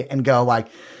every day and go like,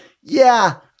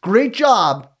 yeah, great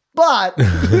job, but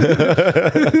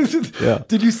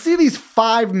did you see these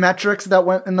 5 metrics that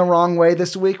went in the wrong way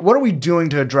this week? What are we doing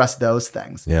to address those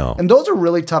things? Yeah. And those are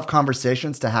really tough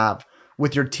conversations to have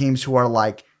with your teams who are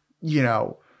like,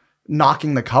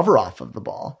 knocking the cover off of the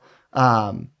ball.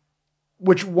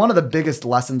 which one of the biggest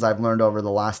lessons I've learned over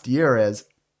the last year is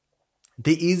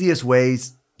the easiest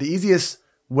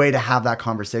way to have that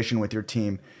conversation with your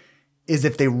team is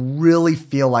if they really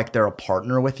feel like they're a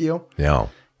partner with you. Yeah.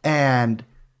 And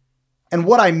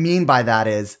what I mean by that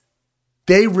is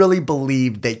they really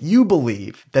believe that you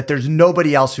believe that there's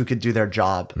nobody else who could do their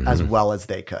job as well as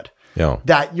they could. Yeah.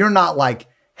 That you're not like,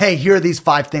 hey, here are these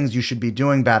 5 things you should be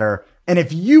doing better. And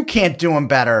if you can't do them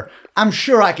better, I'm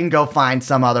sure I can go find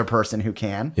some other person who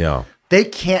can. Yeah. They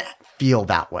can't feel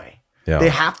that way. Yeah. They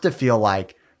have to feel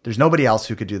like there's nobody else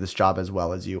who could do this job as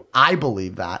well as you. I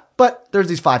believe that. But there's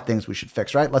these 5 things we should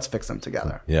fix, right? Let's fix them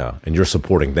together. Yeah. And you're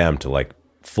supporting them to like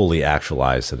fully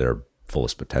actualize to their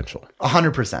fullest potential.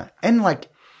 100%. And like,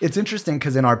 it's interesting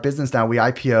because in our business now, we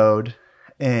IPO'd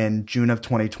in June of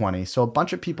 2020. So a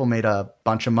bunch of people made a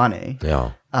bunch of money.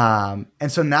 Yeah.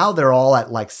 And so now they're all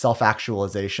at like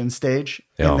self-actualization stage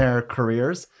in their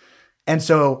careers. And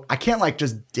so I can't like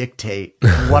just dictate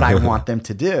what I want them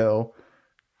to do.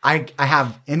 I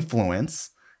have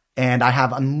influence and I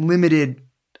have unlimited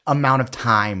amount of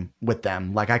time with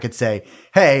them. Like I could say,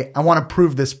 hey, I want to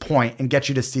prove this point and get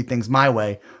you to see things my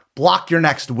way. Block your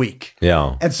next week.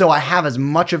 Yeah. And so I have as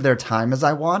much of their time as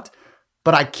I want,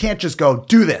 but I can't just go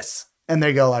do this. And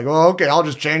they go like, oh, okay, I'll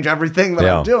just change everything that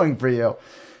I'm doing for you.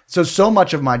 So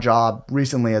much of my job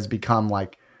recently has become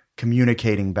like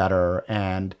communicating better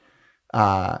and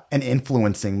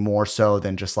influencing more so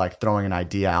than just like throwing an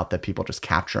idea out that people just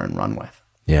capture and run with.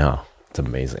 Yeah. It's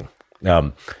amazing.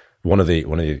 One of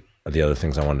the other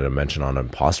things I wanted to mention on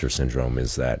imposter syndrome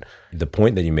is that the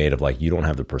point that you made of like, you don't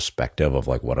have the perspective of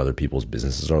like what other people's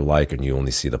businesses are like, and you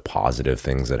only see the positive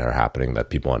things that are happening that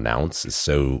people announce is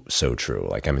so true.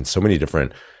 Like I'm in so many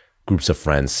different groups of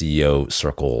friends, CEO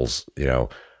circles, you know,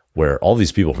 where all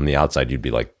these people from the outside, you'd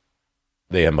be like,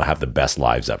 they have the best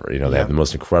lives ever. You know, they have the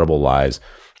most incredible lives.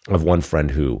 I have one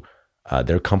friend who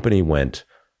their company went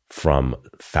from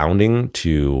founding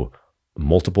to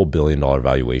multiple billion-dollar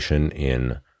valuation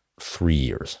in 3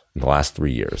 years, in the last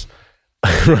 3 years,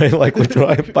 right? Like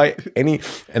by any,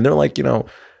 and they're like, you know,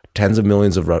 tens of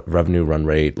millions of revenue run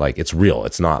rate. Like it's real.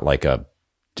 It's not like a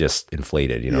just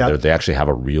inflated, you know, they actually have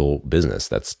a real business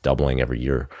that's doubling every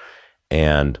year.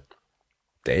 And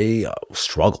they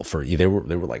struggle they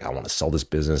were like, I want to sell this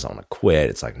business. I want to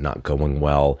quit. It's like not going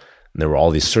well. And there were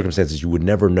all these circumstances you would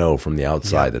never know from the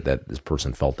outside that this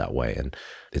person felt that way. And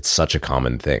it's such a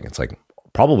common thing. It's like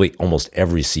probably almost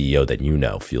every CEO that you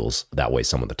know feels that way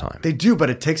some of the time. They do,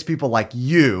 but it takes people like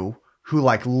you who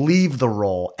like leave the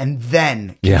role and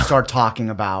then can start talking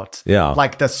about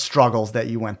like the struggles that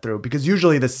you went through. Because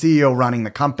usually the CEO running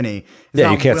the company is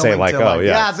not you can't say like,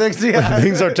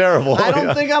 things are terrible. I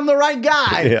don't think I'm the right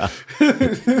guy. Yeah.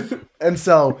 And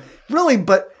so really,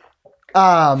 but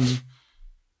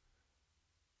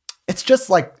it's just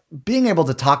like being able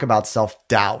to talk about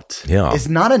self-doubt is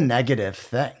not a negative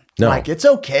thing. No. Like it's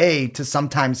okay to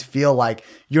sometimes feel like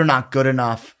you're not good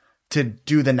enough to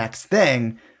do the next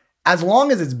thing, as long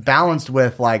as it's balanced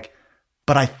with like,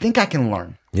 but I think I can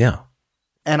learn. Yeah.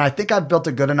 And I think I've built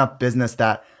a good enough business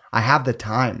that I have the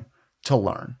time to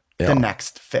learn the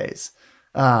next phase.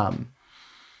 The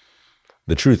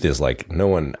truth is like no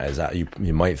one, as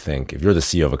you might think, if you're the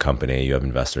CEO of a company, you have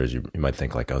investors, you might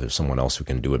think like, oh, there's someone else who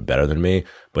can do it better than me.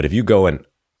 But if you go and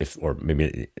or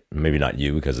maybe not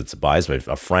you because it's biased, but if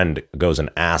a friend goes and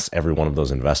asks every one of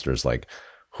those investors, like,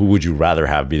 who would you rather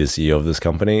have be the CEO of this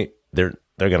company? They're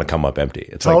going to come up empty.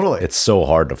 It's totally. Like, it's so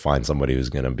hard to find somebody who's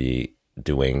going to be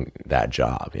doing that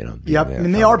job, you know? Yep. I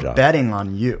mean, they are betting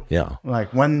on you. Yeah.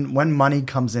 Like when money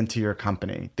comes into your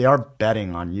company, they are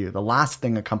betting on you. The last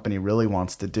thing a company really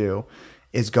wants to do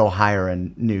is go hire a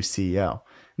new CEO.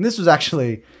 And this was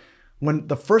actually when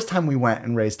the first time we went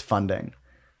and raised funding.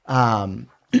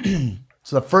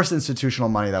 So the first institutional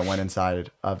money that went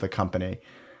inside of the company,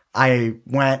 I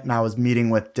went and I was meeting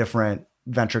with different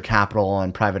venture capital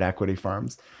and private equity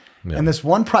firms. Yeah. And this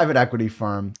one private equity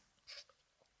firm,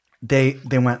 they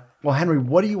went, well, Henry,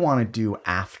 what do you want to do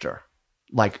after?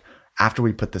 Like after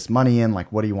we put this money in, like,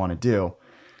 what do you want to do?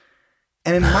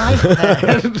 And in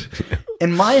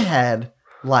my head,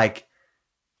 like,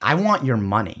 I want your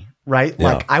money. Right?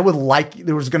 Yeah. Like I would like,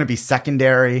 there was going to be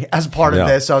secondary as part of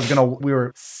this. So we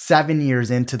were 7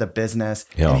 years into the business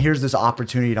and here's this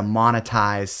opportunity to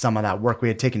monetize some of that work. We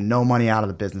had taken no money out of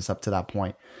the business up to that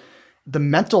point. The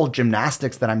mental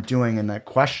gymnastics that I'm doing in that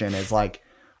question is like,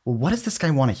 well, what does this guy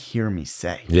want to hear me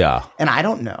say? Yeah. And I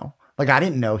don't know. Like, I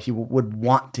didn't know he would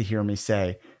want to hear me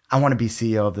say, I want to be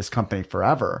CEO of this company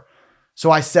forever. So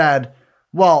I said,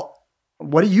 well,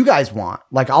 what do you guys want?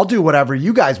 Like, I'll do whatever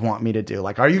you guys want me to do.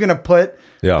 Like, are you going to put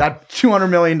that $200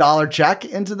 million check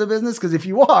into the business? Because if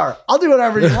you are, I'll do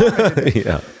whatever you want me to do.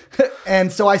 Yeah.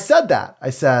 And so I said that. I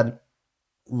said,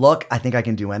 look, I think I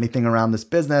can do anything around this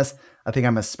business. I think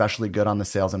I'm especially good on the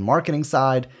sales and marketing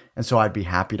side. And so I'd be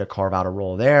happy to carve out a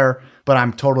role there, but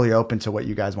I'm totally open to what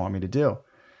you guys want me to do.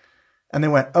 And they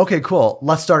went, okay, cool.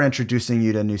 Let's start introducing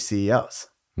you to new CEOs.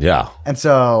 Yeah. And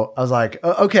so I was like,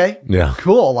 okay,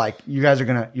 cool. Like, you're just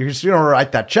going to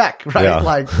write that check, right? Yeah.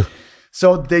 Like,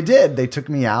 so they did. They took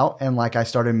me out and like I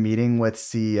started meeting with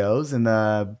CEOs in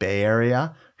the Bay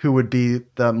Area who would be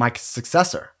my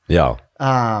successor. Yeah.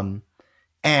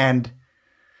 And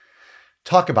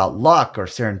talk about luck or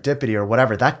serendipity or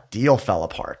whatever, that deal fell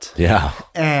apart. Yeah.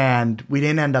 And we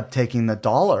didn't end up taking the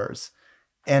dollars.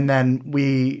 And then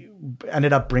we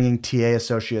ended up bringing TA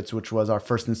Associates, which was our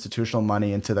first institutional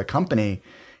money, into the company.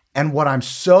 And what I'm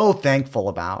so thankful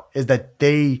about is that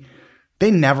they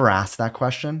never asked that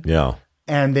question. Yeah.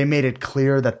 And they made it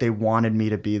clear that they wanted me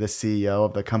to be the CEO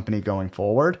of the company going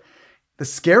forward. The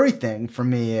scary thing for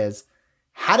me is,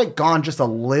 had it gone just a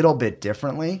little bit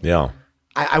differently,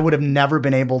 I would have never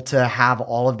been able to have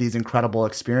all of these incredible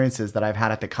experiences that I've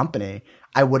had at the company.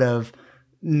 I would have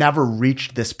never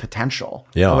reached this potential.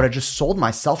 I would have just sold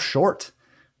myself short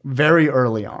very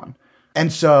early on.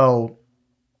 And so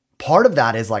part of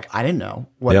that is like, I didn't know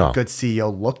what a good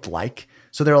CEO looked like.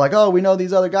 So they were like, oh, we know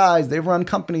these other guys. They've run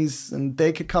companies and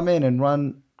they could come in and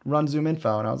run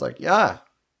ZoomInfo. And I was like, yeah,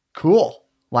 cool.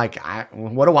 Like,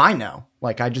 what do I know?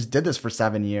 Like, I just did this for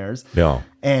 7 years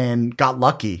and got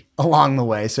lucky along the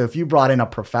way. So if you brought in a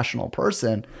professional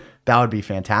person, that would be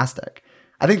fantastic.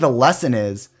 I think the lesson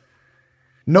is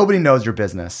nobody knows your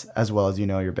business as well as you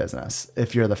know your business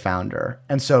if you're the founder.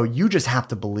 And so you just have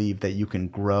to believe that you can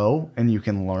grow and you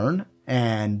can learn.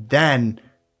 And then,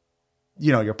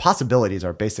 your possibilities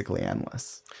are basically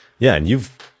endless. Yeah. And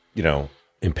you've,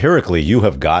 empirically, you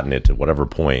have gotten it to whatever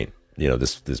point,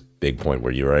 this big point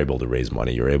where you're able to raise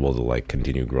money, you're able to like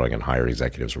continue growing and hire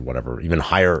executives or whatever, even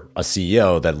hire a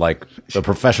CEO that like a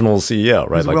professional CEO,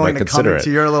 right? Who's like willing might to consider come it.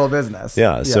 into your little business.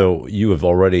 Yeah. So you have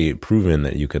already proven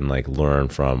that you can like learn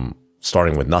from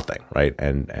starting with nothing, right?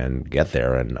 And get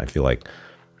there. And I feel like,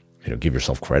 give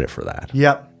yourself credit for that.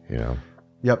 Yep.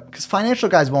 Yep. Because financial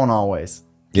guys won't always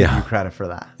give you credit for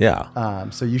that.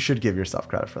 Yeah. So you should give yourself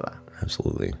credit for that.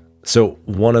 Absolutely. So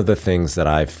one of the things that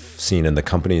I've seen in the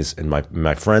companies and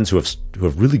my friends who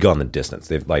have really gone the distance,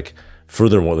 they've like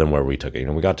further than where we took it.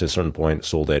 We got to a certain point,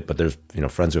 sold it, but there's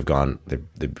friends who have gone, they've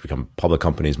become public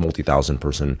companies, multi-thousand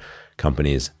person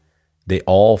companies. They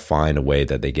all find a way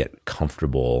that they get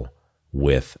comfortable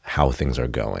with how things are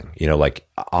going. Like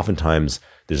oftentimes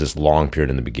there's this long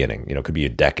period in the beginning. It could be a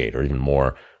decade or even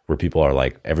more where people are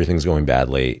like, everything's going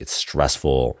badly, it's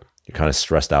stressful, you're kind of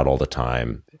stressed out all the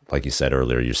time. Like you said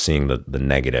earlier, you're seeing the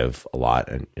negative a lot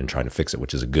and trying to fix it,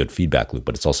 which is a good feedback loop,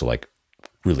 but it's also like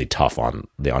really tough on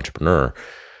the entrepreneur.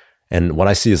 And what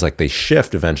I see is like they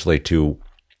shift eventually to,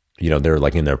 they're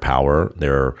like in their power.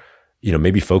 They're,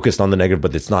 maybe focused on the negative,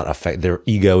 but it's not their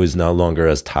ego is no longer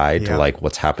as tied to like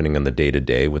what's happening in the day to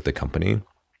day with the company.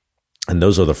 And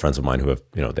those are the friends of mine who have,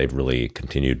 they've really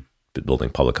continued building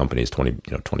public companies, 20,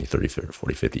 30,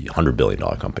 40, 50, $100 billion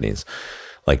companies.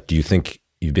 Like, do you think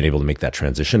you've been able to make that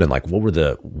transition? And like, what were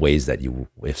the ways that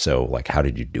if so, like, how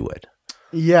did you do it?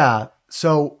 Yeah.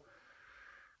 So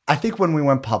I think when we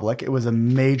went public, it was a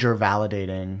major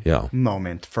validating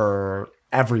moment for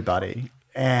everybody.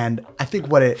 And I think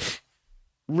what it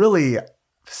really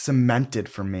cemented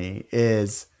for me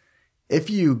is if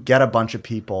you get a bunch of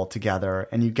people together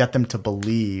and you get them to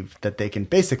believe that they can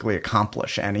basically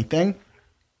accomplish anything,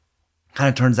 kind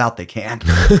of turns out they can.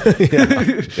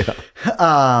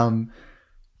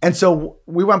 And so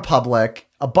we went public.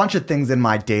 A bunch of things in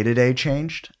my day-to-day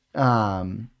changed.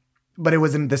 But it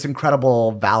was in this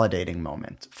incredible validating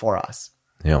moment for us.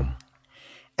 Yeah.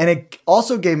 And it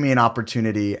also gave me an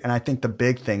opportunity. And I think the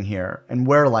big thing here, and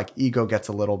where like ego gets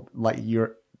a little, like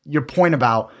your point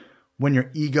about when your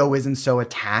ego isn't so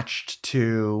attached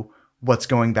to what's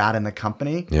going bad in the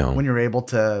company, when you're able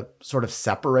to sort of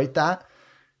separate that,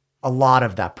 a lot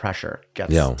of that pressure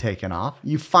gets taken off.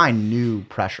 You find new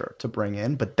pressure to bring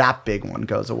in, but that big one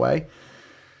goes away.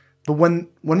 But when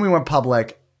we went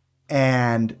public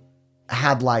and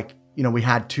had like, we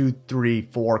had 2, 3,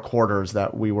 4 quarters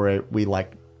that we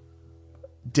like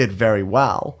did very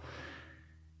well,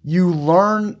 you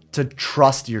learn to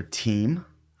trust your team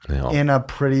in a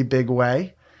pretty big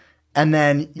way. And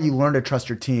then you learn to trust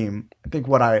your team. I think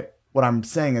what I'm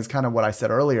saying is kind of what I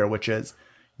said earlier, which is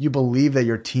you believe that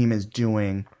your team is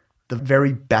doing the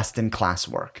very best in class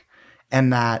work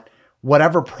and that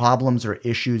whatever problems or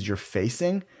issues you're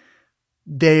facing,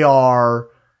 they are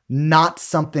not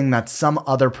something that some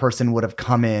other person would have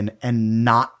come in and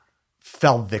not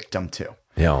fell victim to.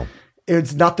 Yeah.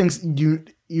 It's nothing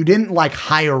you didn't like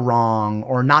hire wrong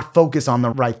or not focus on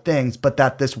the right things, but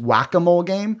that this whack-a-mole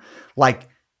game like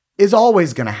is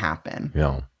always going to happen.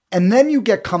 Yeah. And then you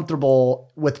get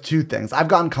comfortable with two things. I've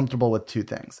gotten comfortable with two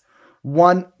things.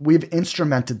 One, we've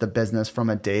instrumented the business from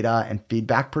a data and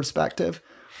feedback perspective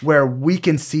where we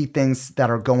can see things that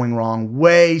are going wrong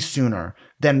way sooner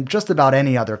than just about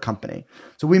any other company.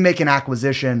 So we make an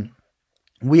acquisition,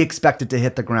 we expect it to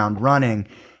hit the ground running,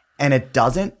 and it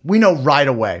doesn't. We know right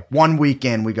away. 1 week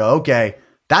in, we go, okay,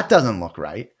 that doesn't look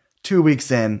right. 2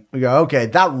 weeks in, we go, okay,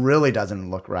 that really doesn't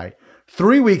look right.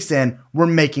 3 weeks in, we're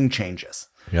making changes.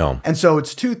 Yeah. And so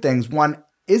it's two things. One,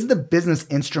 is the business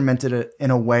instrumented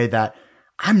in a way that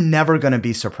I'm never going to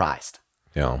be surprised?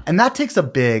 Yeah. And that takes a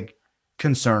big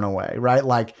concern away, right?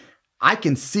 Like I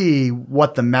can see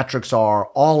what the metrics are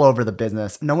all over the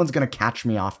business. No one's going to catch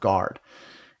me off guard.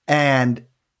 And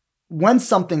when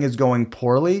something is going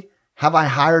poorly, have I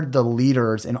hired the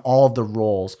leaders in all of the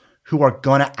roles who are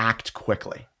going to act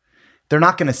quickly? They're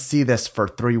not going to see this for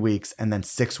 3 weeks and then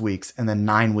 6 weeks and then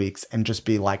 9 weeks and just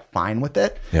be like fine with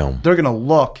it. Yeah. They're going to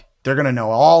look, they're going to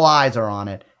know all eyes are on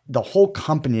it. The whole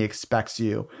company expects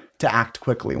you to act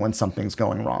quickly when something's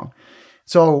going wrong.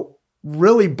 So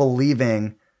really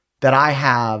believing that I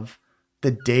have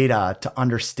the data to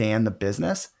understand the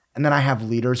business and then I have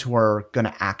leaders who are going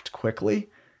to act quickly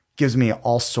gives me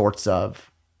all sorts of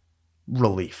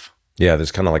relief. Yeah,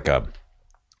 there's kind of like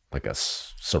a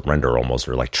surrender almost,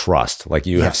 or like trust. Like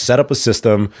you have set up a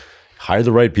system, hired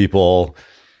the right people,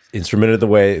 instrumented the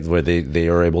way where they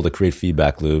are able to create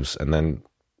feedback loops, and then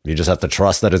you just have to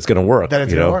trust that it's going to work. That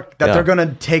it's going to work. That they're going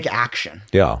to take action.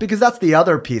 Yeah. Because that's the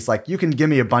other piece. Like you can give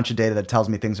me a bunch of data that tells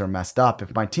me things are messed up.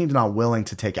 If my team's not willing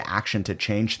to take action to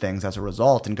change things as a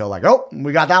result and go like, oh,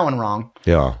 we got that one wrong.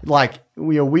 Yeah. Like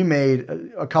we made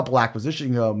a couple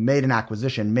acquisitions, made an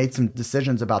acquisition, made some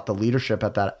decisions about the leadership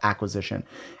at that acquisition,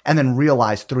 and then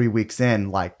realized 3 weeks in,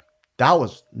 like that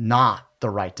was not the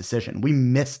right decision. We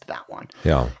missed that one.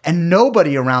 Yeah. And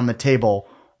nobody around the table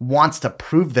wants to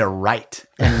prove they're right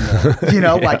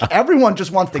anymore. Like everyone just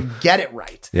wants to get it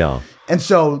right. Yeah. And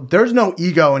so there's no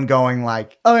ego in going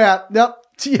like, oh yeah,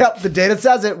 yep, the data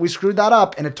says it. We screwed that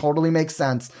up and it totally makes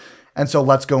sense. And so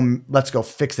let's go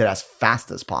fix it as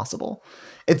fast as possible.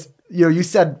 It's, you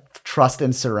said trust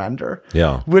and surrender.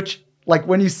 Yeah. Which like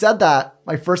when you said that,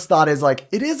 my first thought is like,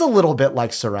 it is a little bit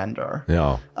like surrender.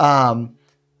 Yeah.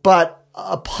 But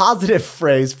a positive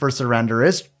phrase for surrender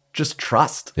is just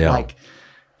trust. Yeah. Like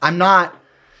I'm not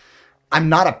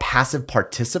a passive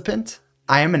participant.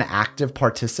 I am an active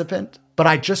participant, but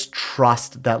I just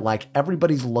trust that like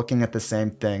everybody's looking at the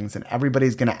same things and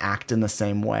everybody's going to act in the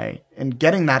same way. And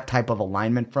getting that type of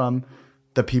alignment from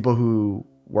the people who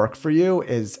work for you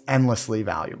is endlessly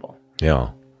valuable. Yeah.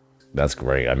 That's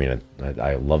great. I mean,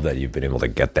 I love that you've been able to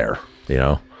get there,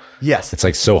 Yes. It's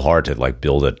like so hard to like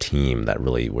build a team that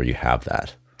really, where you have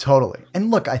that. Totally.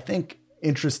 And look, I think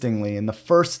interestingly, in the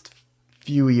first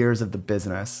few years of the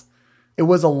business, it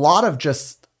was a lot of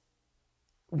just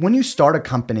when you start a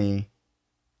company,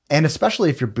 and especially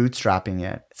if you're bootstrapping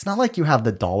it, it's not like you have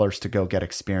the dollars to go get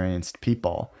experienced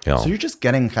people. Yeah. So you're just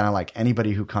getting kind of like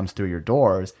anybody who comes through your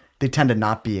doors. They tend to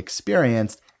not be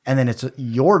experienced. And then it's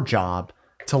your job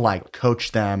to like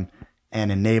coach them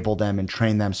and enable them and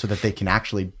train them so that they can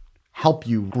actually help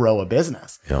you grow a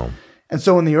business. Yeah. And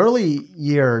so in the early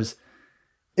years,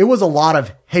 it was a lot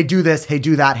of, hey, do this, hey,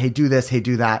 do that, hey, do this, hey,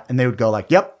 do that. And they would go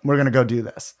like, yep, we're going to go do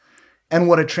this. And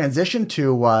what it transitioned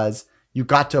to was you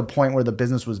got to a point where the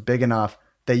business was big enough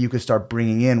that you could start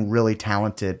bringing in really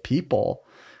talented people,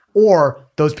 or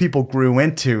those people grew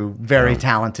into very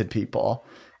talented people.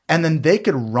 And then they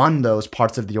could run those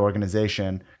parts of the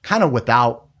organization kind of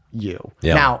without you.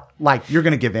 Yeah. Now, like you're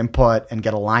going to give input and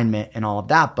get alignment and all of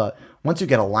that. But once you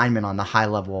get alignment on the high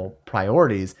level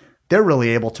priorities, they're really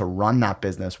able to run that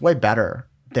business way better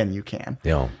than you can.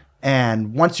 Yeah.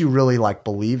 And once you really like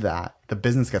believe that, the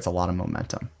business gets a lot of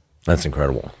momentum. That's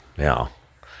incredible. Yeah.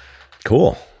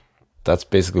 Cool. That's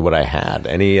basically what I had.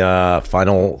 Any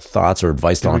final thoughts or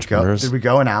advice to entrepreneurs? Did we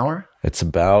go an hour? It's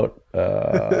about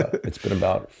it's been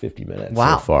about 50 minutes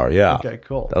Wow. so far. Yeah. Okay,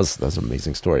 cool. That was an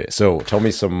amazing story. So tell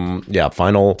me some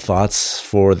final thoughts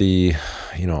for the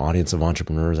audience of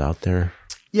entrepreneurs out there.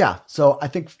 Yeah. So I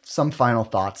think some final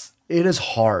thoughts. It is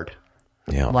hard.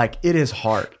 Yeah. Like it is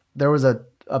hard. There was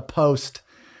a post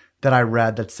that I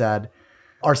read that said,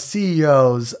 Are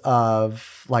CEOs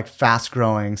of like fast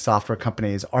growing software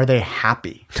companies, are they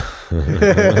happy?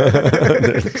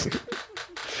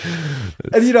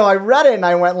 And, I read it and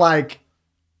I went like,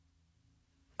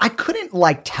 I couldn't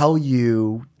like tell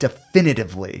you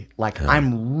definitively, like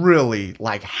I'm really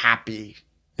like happy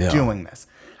doing this.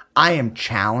 I am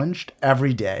challenged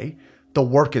every day. The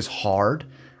work is hard.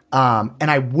 And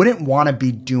I wouldn't want to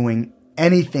be doing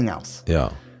anything else.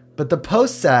 Yeah. But the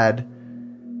post said,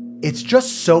 it's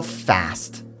just so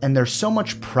fast and there's so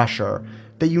much pressure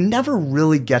that you never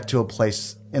really get to a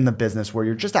place in the business where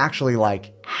you're just actually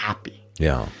like happy.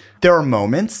 Yeah. There are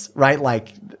moments, right?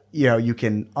 Like, you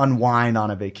can unwind on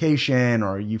a vacation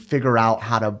or you figure out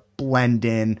how to blend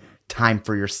in time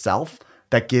for yourself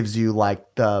that gives you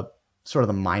like the sort of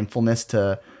the mindfulness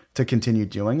to continue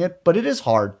doing it. But it is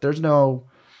hard. There's no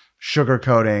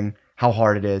sugarcoating how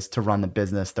hard it is to run the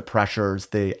business, the pressures,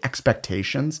 the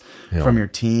expectations from your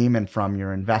team and from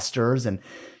your investors. And,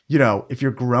 if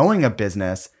you're growing a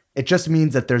business, it just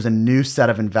means that there's a new set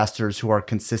of investors who are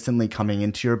consistently coming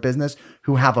into your business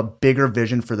who have a bigger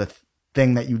vision for the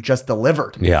thing that you just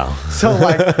delivered. Yeah. So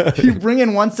like you bring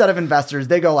in one set of investors,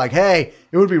 they go like, hey,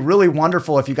 it would be really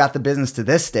wonderful if you got the business to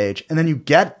this stage. And then you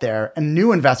get there and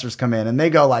new investors come in and they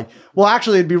go like, well,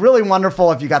 actually it'd be really wonderful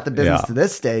if you got the business to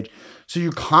this stage. So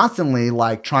you constantly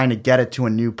like trying to get it to a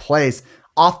new place,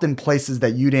 often places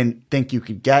that you didn't think you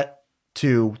could get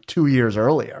to 2 years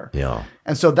earlier. Yeah.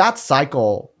 And so that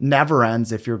cycle never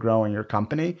ends if you're growing your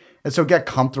company. And so get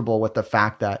comfortable with the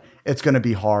fact that it's going to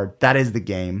be hard. That is the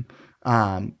game.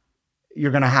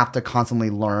 You're going to have to constantly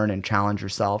learn and challenge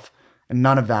yourself. And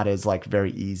none of that is like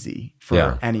very easy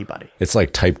for anybody. It's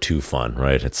like type 2 fun,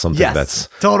 right? It's something that's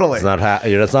totally. It's not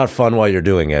it's not fun while you're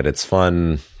doing it. It's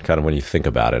fun kind of when you think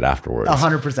about it afterwards.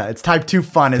 100%. It's type 2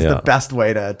 fun is the best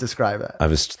way to describe it.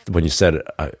 When you said,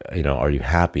 are you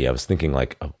happy? I was thinking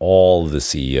like of all the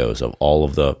CEOs of all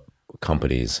of the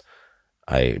companies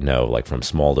I know, like from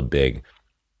small to big,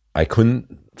 I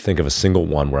couldn't think of a single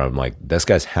one where I'm like, this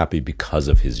guy's happy because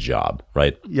of his job,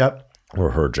 right? Yep.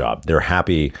 Or her job. They're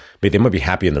happy. They might be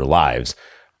happy in their lives,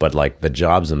 but like the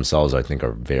jobs themselves, I think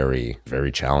are very,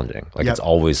 very challenging. Like it's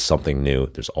always something new.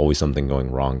 There's always something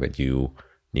going wrong that you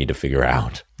need to figure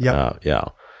out. No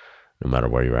matter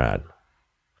where you're at.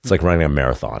 It's like running a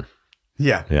marathon.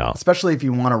 Yeah. Especially if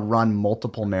you want to run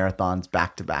multiple marathons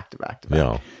back to back to back to back.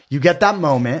 Yeah. You get that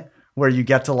moment where you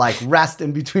get to like rest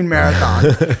in between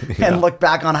marathons and look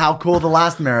back on how cool the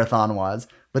last marathon was.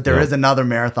 But there is another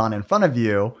marathon in front of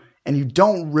you. And you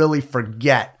don't really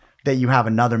forget that you have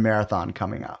another marathon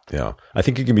coming up. Yeah. I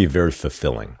think it can be very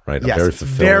fulfilling, right? Yes, it's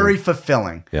very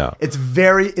fulfilling. Yeah. It's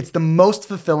the most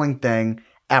fulfilling thing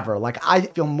ever. Like I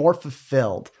feel more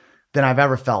fulfilled than I've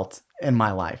ever felt in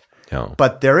my life. Yeah.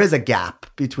 But there is a gap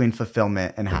between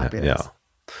fulfillment and happiness.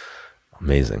 Yeah.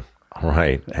 Amazing. All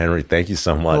right. Henry, thank you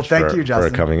so much for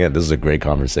coming in. This is a great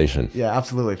conversation. Yeah,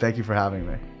 absolutely. Thank you for having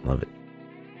me. Love it.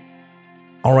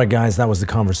 All right, guys, that was the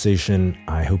conversation.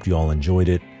 I hope you all enjoyed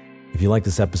it. If you like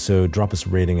this episode, drop us a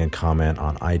rating and comment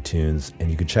on iTunes, and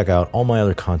you can check out all my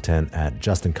other content at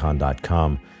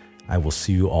justincon.com. I will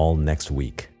see you all next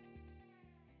week.